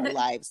Kondo our And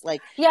lives.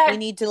 Like we yeah,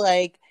 need to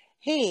like,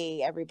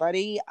 hey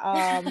everybody,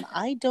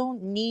 I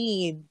don't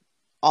need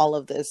all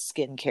of this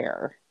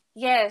skincare.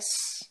 yes.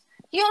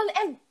 Yun,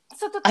 and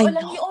sa I totoo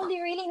lang, you know.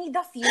 only really need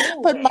a few,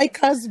 But my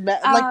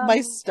eh. like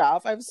my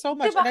stuff, I have so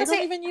much Diba and I kasi,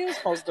 don't even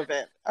use most of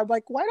it. I'm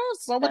like, why do I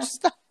have so much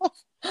stuff?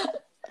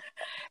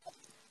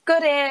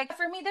 correct.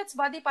 For me, that's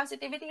body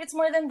positivity. It's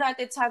more than that.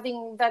 It's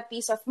having that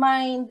peace of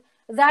mind,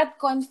 that No.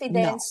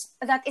 confidence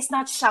that is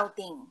not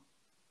shouting.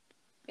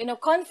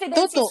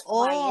 Confidence is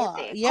quiet, Totoo.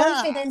 eh. Yeah.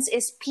 Confidence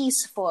is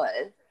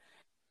peaceful.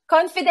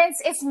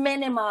 Confidence is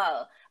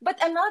minimal. But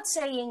I'm not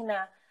saying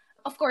na,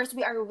 of course,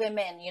 we are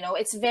women,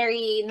 it's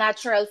very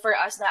natural for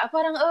us na,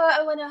 parang, oh,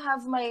 I wanna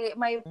have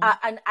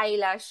an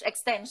eyelash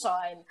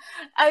extension.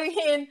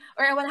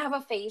 Or I wanna have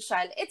a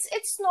facial.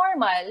 It's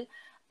normal.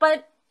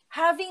 But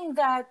having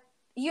that,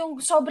 yung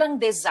sobrang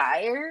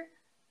desire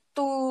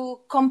to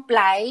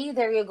comply,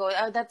 there you go.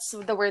 That's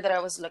the word that I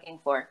was looking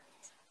for.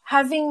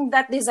 Having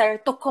that desire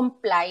to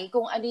comply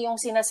kung ano yung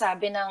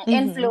sinasabi ng Mm-hmm.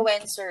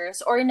 influencers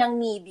or ng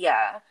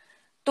media,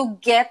 to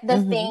get the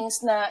Mm-hmm. things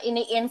na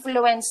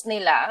ini-influence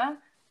nila,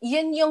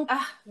 yun yung,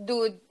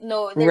 dude,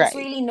 no, there's Right.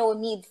 really no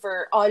need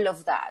for all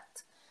of that.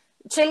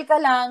 Chill ka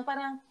lang,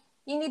 parang,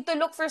 you need to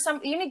look for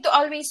you need to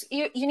always,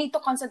 you need to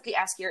constantly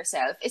ask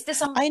yourself, I is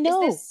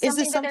know. this Is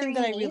this something that I something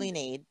that really I really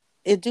need?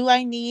 need? Do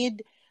I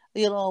need,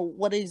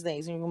 what is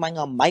these?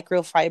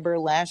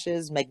 Microfiber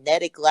lashes,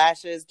 magnetic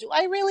lashes? Do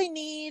I really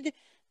need?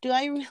 Do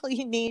I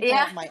really need to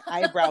Yeah. have my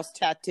eyebrows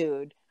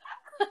tattooed?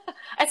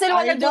 I still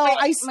want I to do know.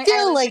 I my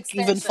still eyelash like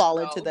even extension fall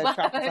into though, the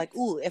trap of but like,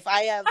 ooh, if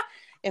I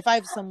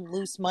have some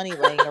loose money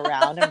laying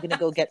around, I'm gonna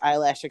go get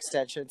eyelash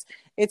extensions.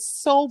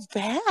 It's so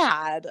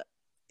bad,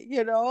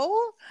 you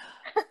know?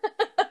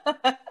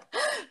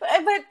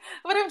 but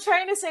what I'm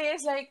trying to say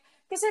is like,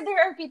 kasi there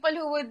are people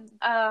who would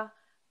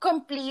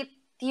complete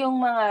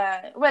yung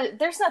mga, well,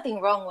 there's nothing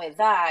wrong with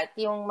that.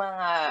 Yung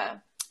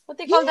mga, what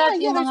do you Yeah, call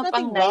that? yeah, Yung there's mga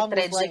nothing pang night wrong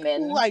with like,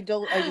 ooh,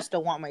 regimen. I just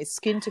don't want my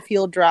skin to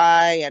feel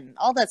dry and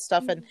all that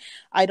stuff. And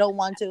I don't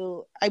want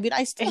to, I mean,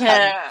 I still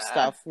have Yeah.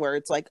 stuff where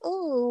it's like,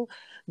 oh,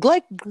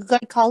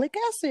 glycolic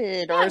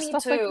acid Yeah, or me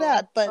stuff like too.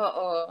 that. But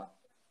Oo.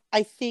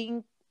 I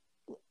think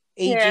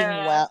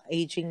Yeah.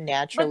 aging But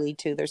naturally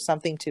too, there's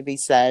something to be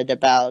said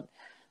about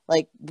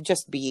like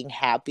just being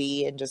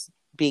happy and just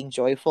being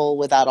joyful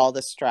without all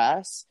the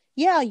stress.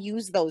 Yeah,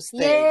 use those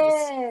things.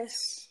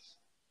 yes.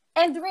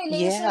 And Yeah,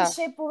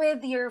 relationship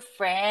with your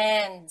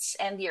friends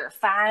and your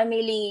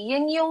family.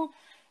 Yun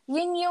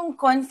yung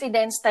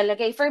confidence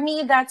talaga. For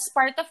me, that's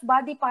part of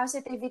body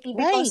positivity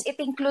because right. it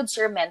includes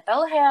your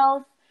mental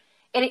health.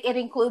 It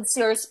includes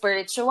your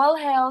spiritual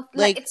health.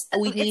 Like, Like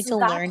we need it's to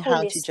that learn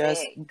how to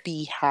just holistic.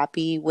 be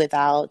happy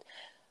without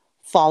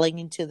falling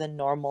into the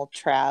normal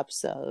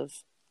traps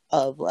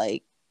of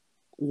like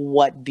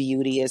what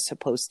beauty is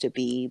supposed to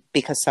be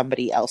because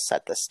somebody else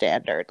set the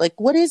standard. Like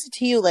what is it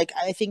to you? Like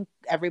I think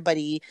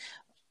everybody,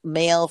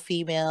 male,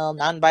 female,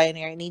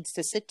 non-binary, needs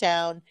to sit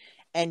down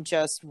and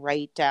just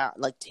write down,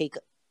 like take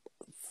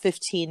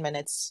 15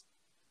 minutes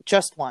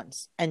just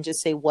once and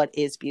just say what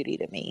is beauty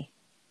to me,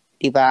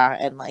 diba?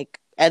 And like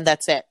and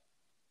that's it,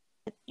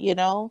 you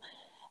know.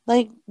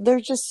 Like,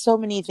 there's just so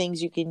many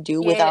things you can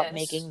do without Yes.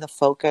 making the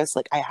focus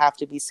like I have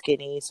to be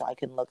skinny so I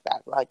can look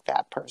that like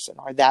that person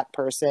or that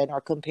person, or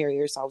compare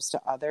yourselves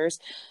to others,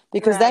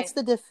 because Right.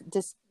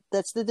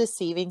 that's the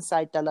deceiving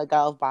side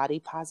talaga of body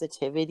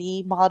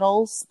positivity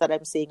models that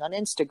I'm seeing on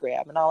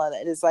Instagram and all of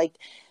that. Is like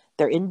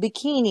they're in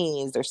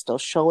bikinis, they're still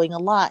showing a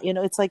lot.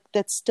 It's like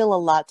that's still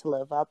a lot to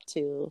live up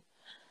to.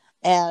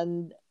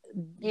 And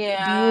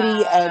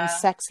beauty and Yeah.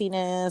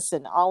 sexiness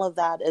and all of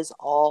that is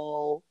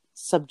all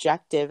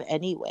subjective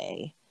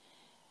anyway,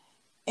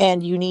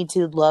 and you need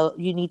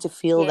to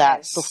feel that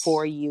Yes.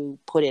 before you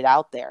put it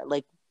out there.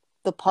 Like,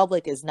 the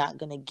public is not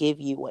going to give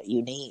you what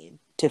you need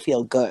to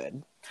feel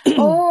good.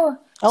 Oh,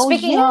 Oh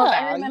speaking of,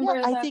 I yeah, yeah,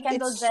 remember I the think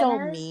Kendall it's so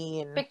Jenner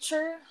mean.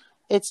 picture.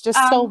 It's just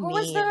so Who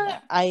was mean.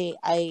 the?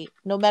 I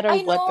no matter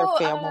I what their know.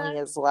 family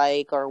is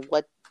like or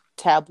what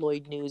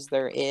tabloid news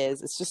there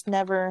is, it's just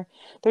never,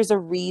 there's a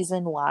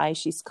reason why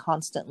she's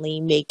constantly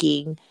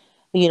making,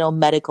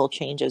 medical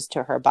changes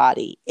to her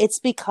body. It's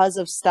because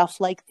of stuff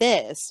like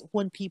this.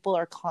 When people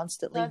are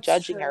constantly That's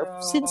judging her,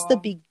 since the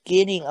true.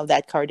 beginning of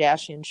that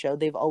Kardashian show,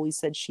 they've always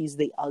said she's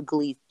the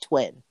ugly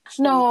twin.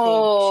 Actually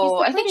think she's No,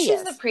 the I think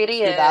she's the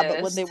prettiest, diba?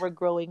 But when they prettiest. were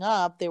growing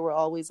up, they were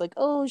always like,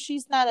 oh,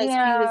 she's not as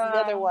cute as the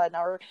other Yeah. one.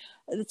 Or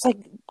it's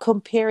like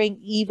comparing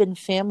even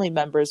family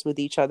members with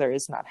each other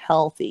is not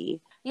healthy.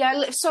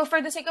 Yeah, so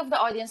for the sake of the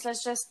audience,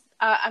 let's just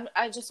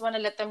I just want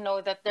to let them know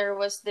that there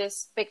was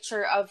this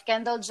picture of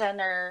Kendall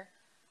Jenner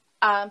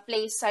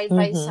placed side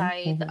by Mm-hmm,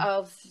 side mm-hmm,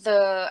 of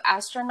the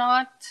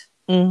astronaut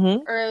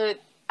mm-hmm. or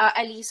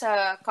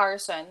Elisa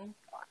Carson.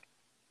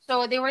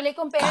 So they were like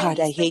comparing God,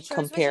 I these hate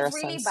pictures, which is comparison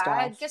really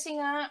bad stuff. kasi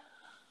nga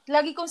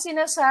lagi kong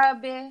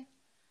sinasabi,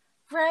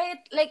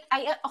 right? Like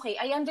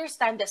I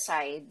understand the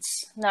sides.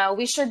 Now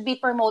we should be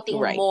promoting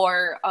Right.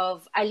 more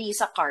of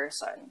Elisa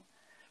Carson.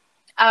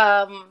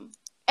 Um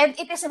and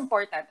it is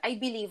important. I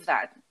believe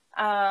that.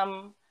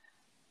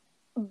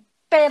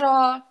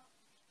 Pero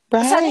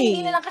sana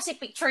hindi na Right. lang kasi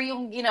picture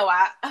yung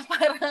ginawa.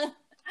 Parang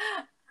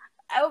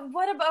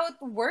what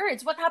about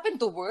words? What happened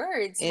to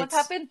words? What It's,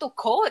 happened to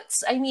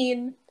quotes? I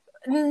mean,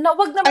 no,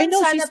 wag I naman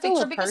know she's sana still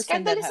a picture because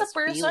person Kendall that is a has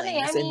person eh.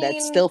 I feelings and that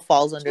mean, still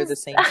falls under the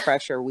she's same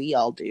pressure we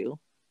all do.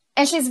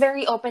 and she's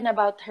very open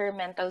about her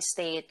mental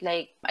state.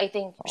 Like I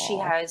think she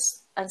Oh,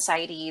 has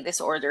anxiety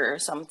disorder or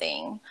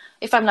something,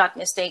 if I'm not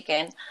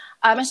mistaken.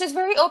 And she's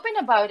very open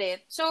about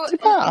it. So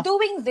diba?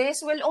 doing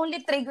this will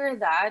only trigger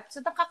that.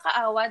 So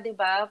nakakaawa, 'di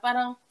ba?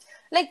 Parang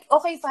like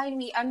okay, fine,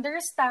 we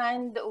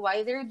understand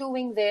why they're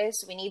doing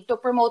this. We need to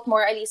promote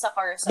more Elisa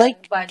Carson,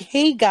 Like, but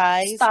hey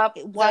guys, stop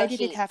why the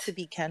did it have hate to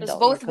be because Kendall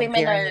you're both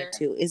women comparing it are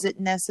to? Is it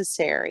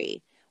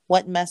necessary?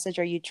 What message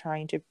are you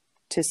trying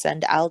to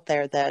send out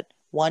there, that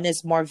one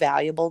is more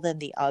valuable than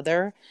the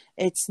other?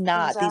 It's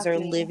not. These are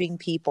exactly living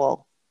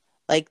people.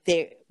 Like,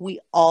 we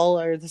all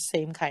are the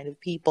same kind of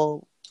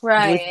people with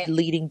right.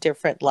 leading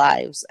different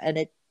lives, and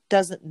it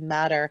doesn't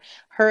matter.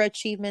 Her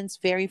achievements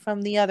vary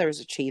from the other's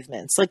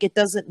achievements. Like, it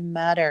doesn't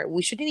matter.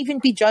 We shouldn't even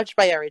be judged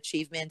by our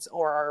achievements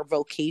or our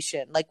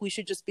vocation. Like, we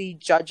should just be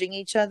judging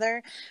each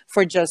other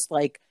for just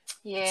like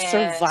Yes,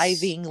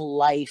 surviving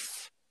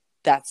life.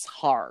 That's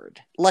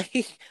hard.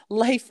 Like,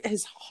 life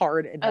is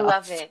hard I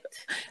love enough. it.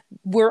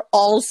 We're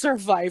all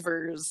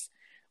survivors.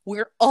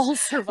 We're all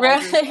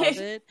survivors of Right.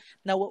 it.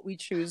 Now, what we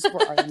choose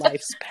for our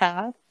life's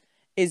path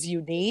is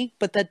unique,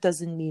 but that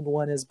doesn't mean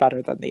one is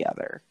better than the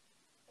other.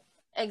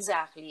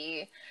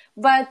 Exactly.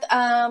 But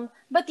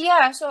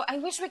yeah, so I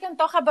wish we can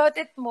talk about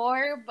it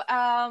more.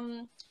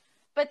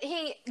 But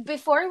hey,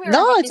 before we wrap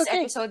No, up it's this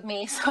okay. episode,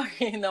 May,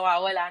 sorry,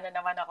 nawawala na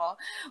naman ako.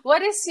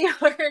 What is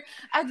your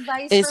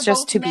advice for It's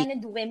just both to men be,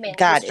 and women who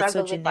God, it's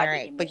so struggle with body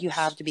generic, but you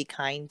have image? to be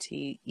kind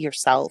to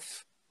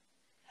yourself.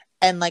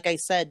 And like I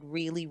said,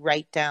 really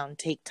write down,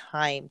 take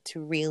time to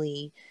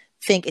really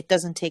think. It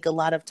doesn't take a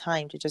lot of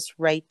time to just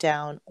write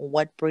down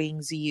what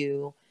brings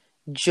you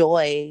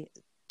joy,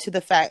 to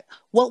the fact,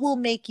 what will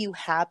make you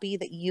happy,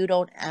 that you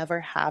don't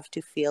ever have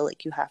to feel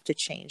like you have to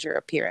change your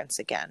appearance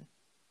again.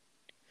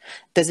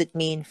 Does it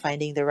mean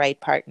finding the right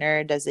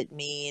partner? Does it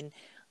mean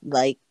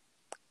like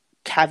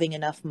having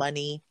enough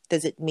money?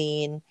 Does it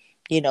mean,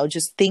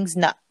 just things,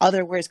 not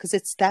other words? Because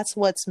that's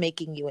what's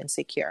making you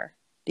insecure.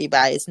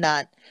 Diba? Is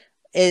not,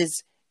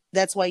 is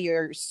That's why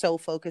you're so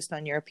focused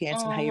on your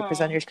appearance and how you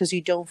present Mm-hmm. yours, because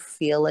you don't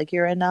feel like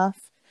you're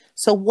enough.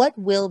 So what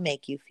will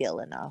make you feel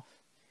enough?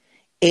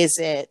 Is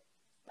it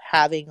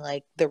having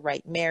like the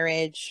right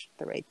marriage,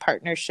 the right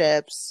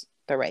partnerships,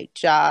 the right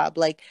job?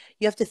 Like,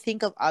 you have to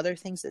think of other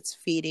things that's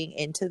feeding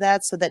into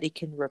that so that it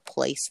can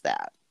replace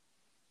that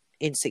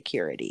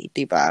insecurity,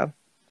 diba?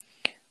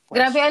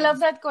 Grabe, I love Question.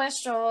 that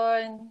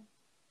question.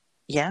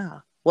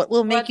 Yeah. What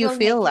will make What you will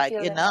feel make you like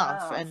feel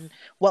enough, enough? and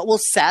what will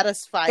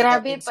satisfy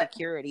that Grabe, but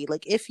insecurity?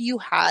 Like, if you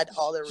had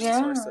all the yeah.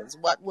 resources,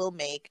 what will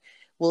make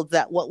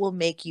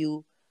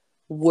you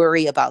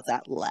worry about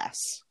that less?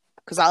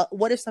 Because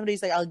what if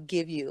somebody's like, I'll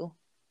give you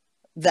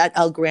that,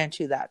 I'll grant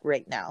you that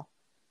right now.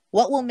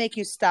 What will make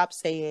you stop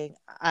saying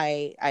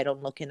I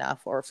don't look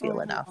enough or feel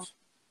Mm-hmm. enough?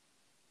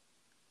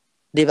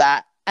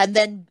 Diba? And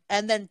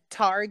then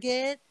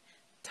target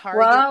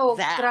target Wow,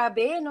 that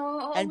grabe,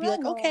 no? Oo and be nga,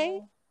 like, no?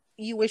 okay,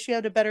 you wish you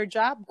had a better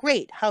job?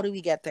 Great. How do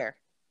we get there?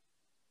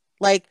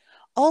 Like,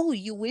 oh,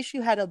 you wish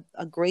you had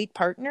a great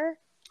partner?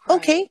 Right.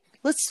 Okay,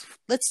 let's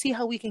see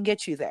how we can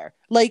get you there.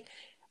 Like,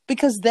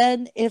 because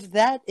then if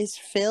that is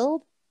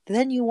filled,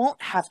 then you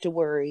won't have to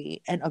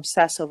worry and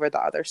obsess over the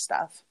other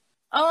stuff.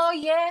 Oh,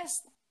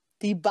 yes.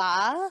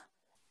 Diba?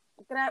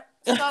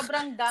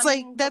 Sobrang It's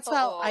like daming that's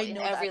how totoo I in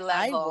know that every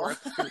I level. work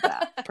through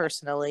that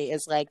personally.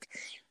 Is like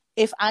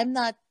if I'm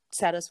not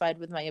satisfied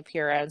with my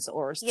appearance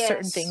or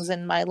certain Yes. things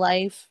in my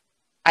life,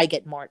 I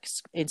get more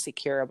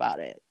insecure about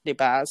it.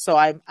 Diba? So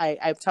I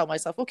tell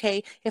myself,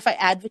 okay, if I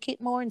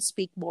advocate more and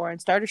speak more and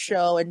start a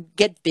show and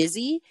get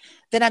busy,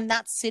 then I'm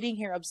not sitting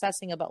here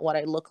obsessing about what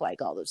I look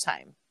like all the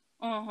time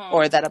or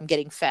Mm-hmm. that I'm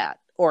getting fat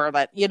or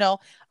that,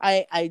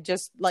 I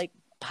just like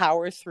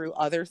power through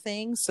other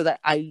things so that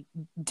I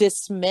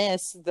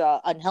dismiss the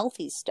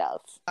unhealthy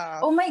stuff.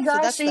 Oh my So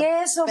gosh, that's the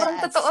yes.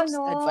 Sobrang totoo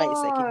best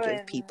advice I can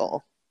give nun.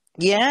 people.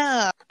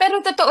 Yeah.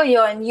 Pero totoo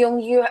yon yung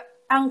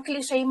ang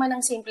cliche man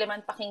ng simple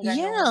man pakinggan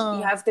yung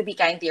you Yeah. have to be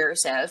kind to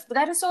yourself. But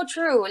that is so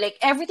true. Like,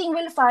 everything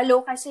will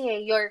follow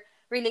kasi your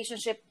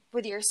relationship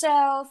with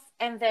yourself.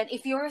 And then,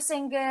 if you're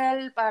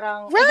single,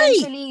 parang Right.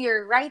 eventually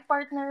your right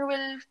partner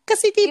will,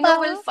 Kasi you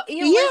know, diba?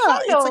 you will Yeah,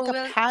 it's like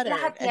follow. a pattern.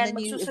 Lahat And yan, then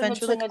you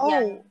eventually like, magsusunod-sunod oh,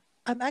 yan.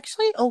 I'm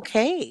actually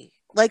okay.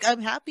 Like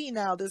I'm happy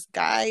now. This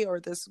guy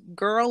or this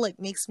girl like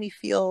makes me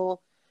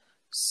feel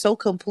so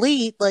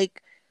complete.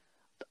 Like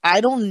I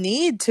don't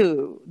need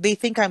to. They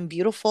think I'm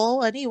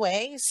beautiful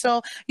anyway.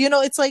 So,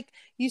 it's like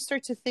you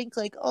start to think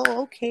like,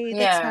 oh, okay,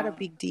 that's not a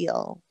Yeah. big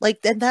deal. Like,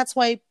 and that's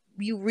why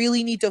you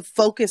really need to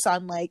focus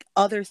on like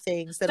other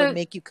things that'll So,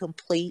 make you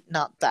complete,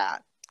 not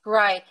that.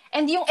 right.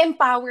 And yung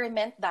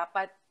empowerment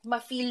dapat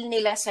ma-feel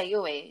nila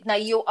sa'yo na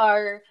you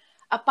are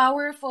a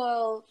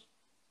powerful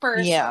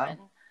Yeah.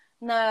 person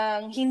na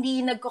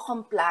hindi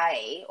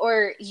nagko-comply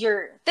or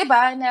you're, 'di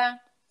ba,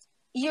 na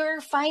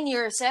you're fine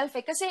yourself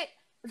kasi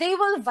they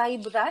will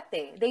vibe that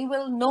They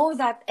will know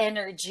that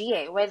energy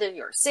whether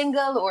you're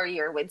single or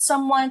you're with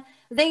someone,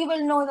 they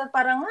will know that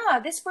parang,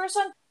 this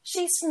person,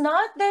 she's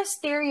not the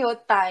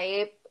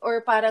stereotype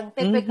or parang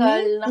typical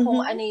Mm-hmm. na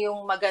kung Mm-hmm. ano yung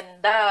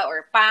maganda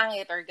or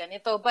pangit or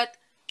ganito. But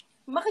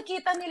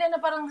makikita nila na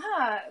parang,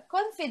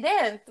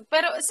 confident.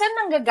 Pero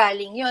saan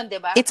nanggagaling yun, di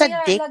ba? It's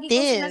Kaya lagi kong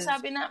addictive.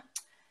 sinasabi na,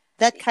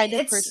 That kind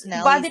of it's personality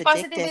is body addictive,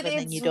 and positivity,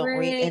 then you it's don't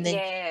and then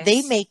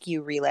they yes. make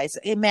you realize.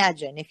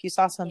 Imagine if you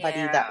saw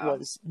somebody that Yeah.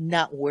 was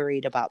not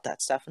worried about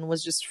that stuff and was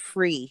just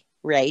free,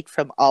 right,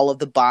 from all of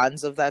the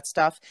bonds of that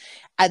stuff,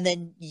 and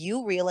then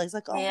you realize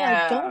like, oh,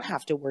 I don't Yeah.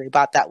 have to worry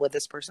about that with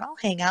this person.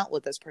 I'll hang out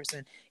with this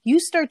person.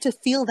 You start to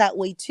feel that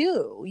way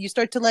too. You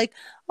start to like,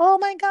 oh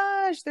my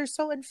gosh, they're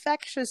so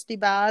infectious,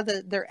 diba?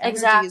 Their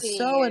energy is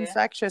so Exactly.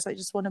 infectious. I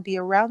just want to be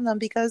around them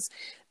because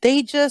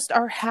they just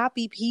are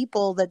happy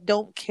people that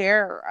don't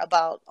care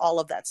about all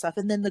of that stuff.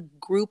 And then the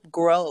group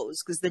grows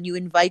because then you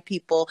invite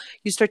people,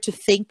 you start to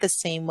think the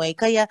same way.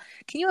 Kaya,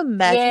 can you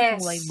imagine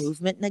kung may Yes.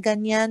 movement na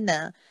ganyan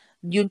na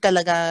yun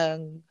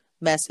talagang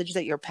message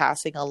that you're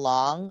passing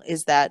along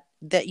is that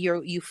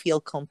you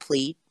feel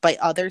complete by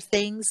other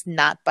things,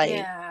 not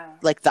by Yeah.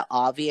 like the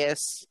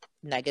obvious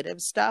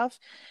negative stuff.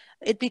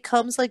 It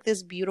becomes like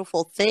this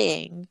beautiful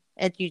thing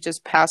and you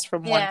just pass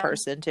from one Yeah.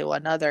 person to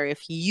another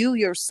if you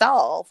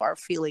yourself are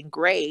feeling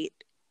great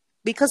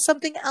because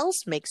something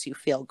else makes you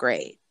feel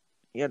great.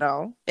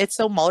 It's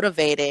so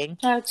motivating.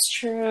 That's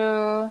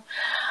true.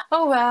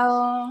 Oh,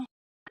 well.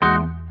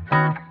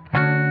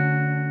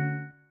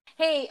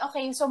 Hey,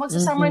 okay, so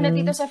magsa-summer na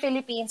dito Mm-hmm. sa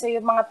Philippines. So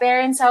yung mga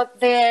parents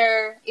out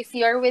there, if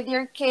you're with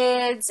your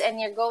kids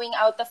and you're going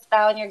out of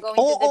town, you're going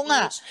to the Oo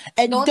nga. beach,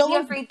 And don't be don't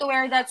afraid to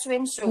wear that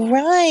swimsuit.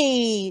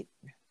 right.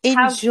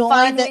 Have Enjoy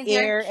fun the with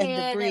your air and the kid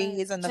and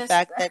breeze and the just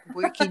fact that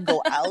we can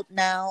go out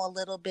now a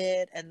little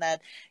bit and that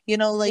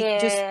like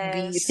just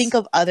think yes.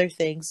 of other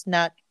things,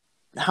 not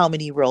how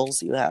many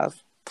rolls you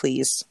have,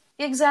 please.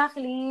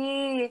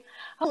 Exactly.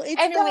 Well, it's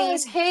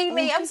Anyways, done. hey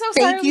May, I'm so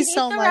Thank sorry you we need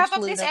so to much, wrap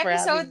up this Luna, for having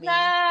episode me.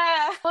 na.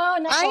 Oh, I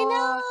nako.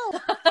 know.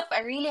 I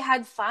really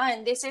had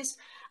fun. This is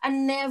a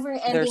There's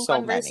never-ending so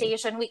many.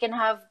 conversation. We can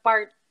have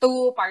part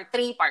 2, part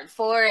 3, part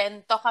 4,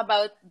 and talk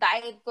about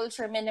diet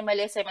culture,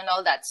 minimalism, and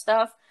all that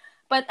stuff.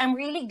 But I'm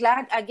really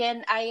glad.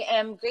 Again, I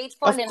am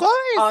grateful Of and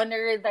course.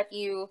 honored that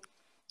you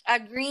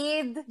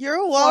agreed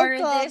You're for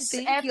welcome. this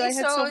Thank you. I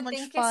had so episode. much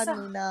Thank you fun, so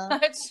Luna.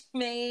 much,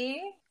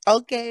 May.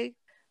 Okay.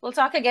 We'll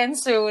talk again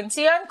soon.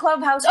 See you on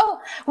Clubhouse. Oh,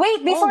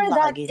 wait, before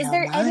that, lagi is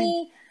there naman.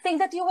 anything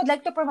that you would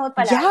like to promote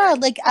pala? Yeah, Your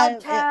like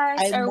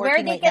podcast I'm or where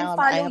working they right can now.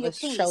 I follow have you, a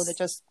show that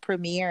please? just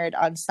premiered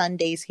on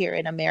Sundays here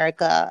in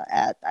America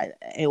at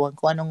ewan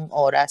ko anong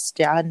oras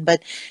dyan,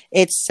 but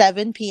it's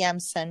 7 p.m.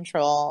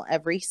 Central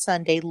every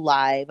Sunday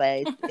live.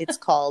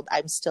 It's called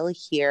I'm Still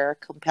Here: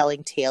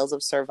 Compelling Tales of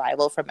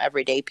Survival from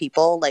Everyday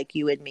People like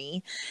you and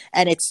me,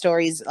 and it's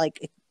stories like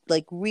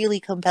really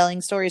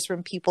compelling stories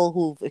from people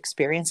who've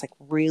experienced like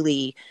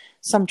really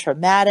some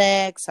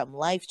traumatic, some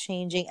life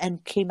changing,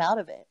 and came out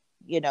of it.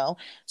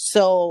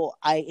 So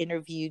I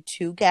interview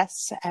 2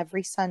 guests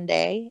every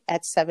Sunday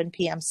at 7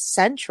 p.m.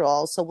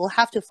 Central. So we'll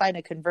have to find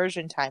a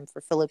conversion time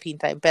for Philippine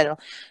time. But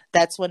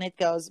that's when it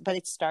goes. But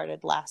it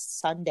started last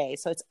Sunday.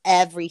 So it's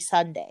every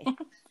Sunday.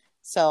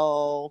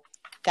 So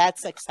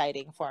that's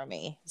exciting for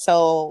me.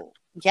 So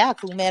yeah,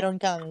 kung meron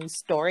kang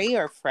story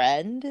or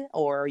friend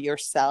or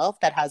yourself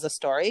that has a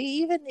story,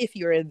 even if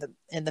you're in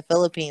the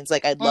Philippines,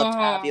 like I'd love to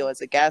have you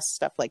as a guest,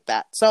 stuff like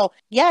that. So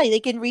yeah,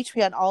 they can reach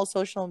me on all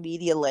social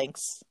media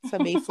links. Sa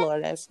May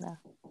Flores na.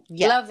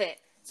 Yeah. Love it.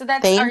 So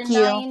that's Thank our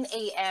you. 9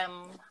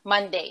 a.m.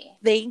 Monday.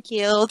 Thank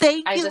you.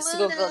 Thank I you, just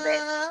Luna. Googled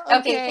it.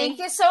 Okay, thank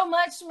you so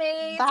much,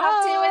 May. Bye.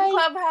 Talk to you in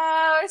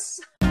Clubhouse.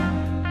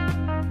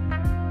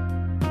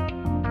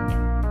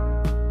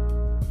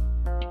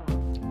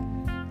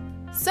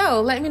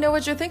 So, let me know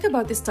what you think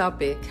about this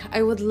topic.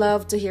 I would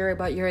love to hear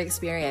about your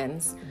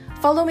experience.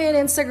 Follow me on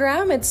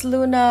Instagram. It's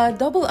Luna_Manila.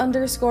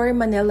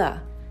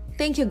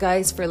 Thank you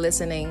guys for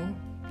listening.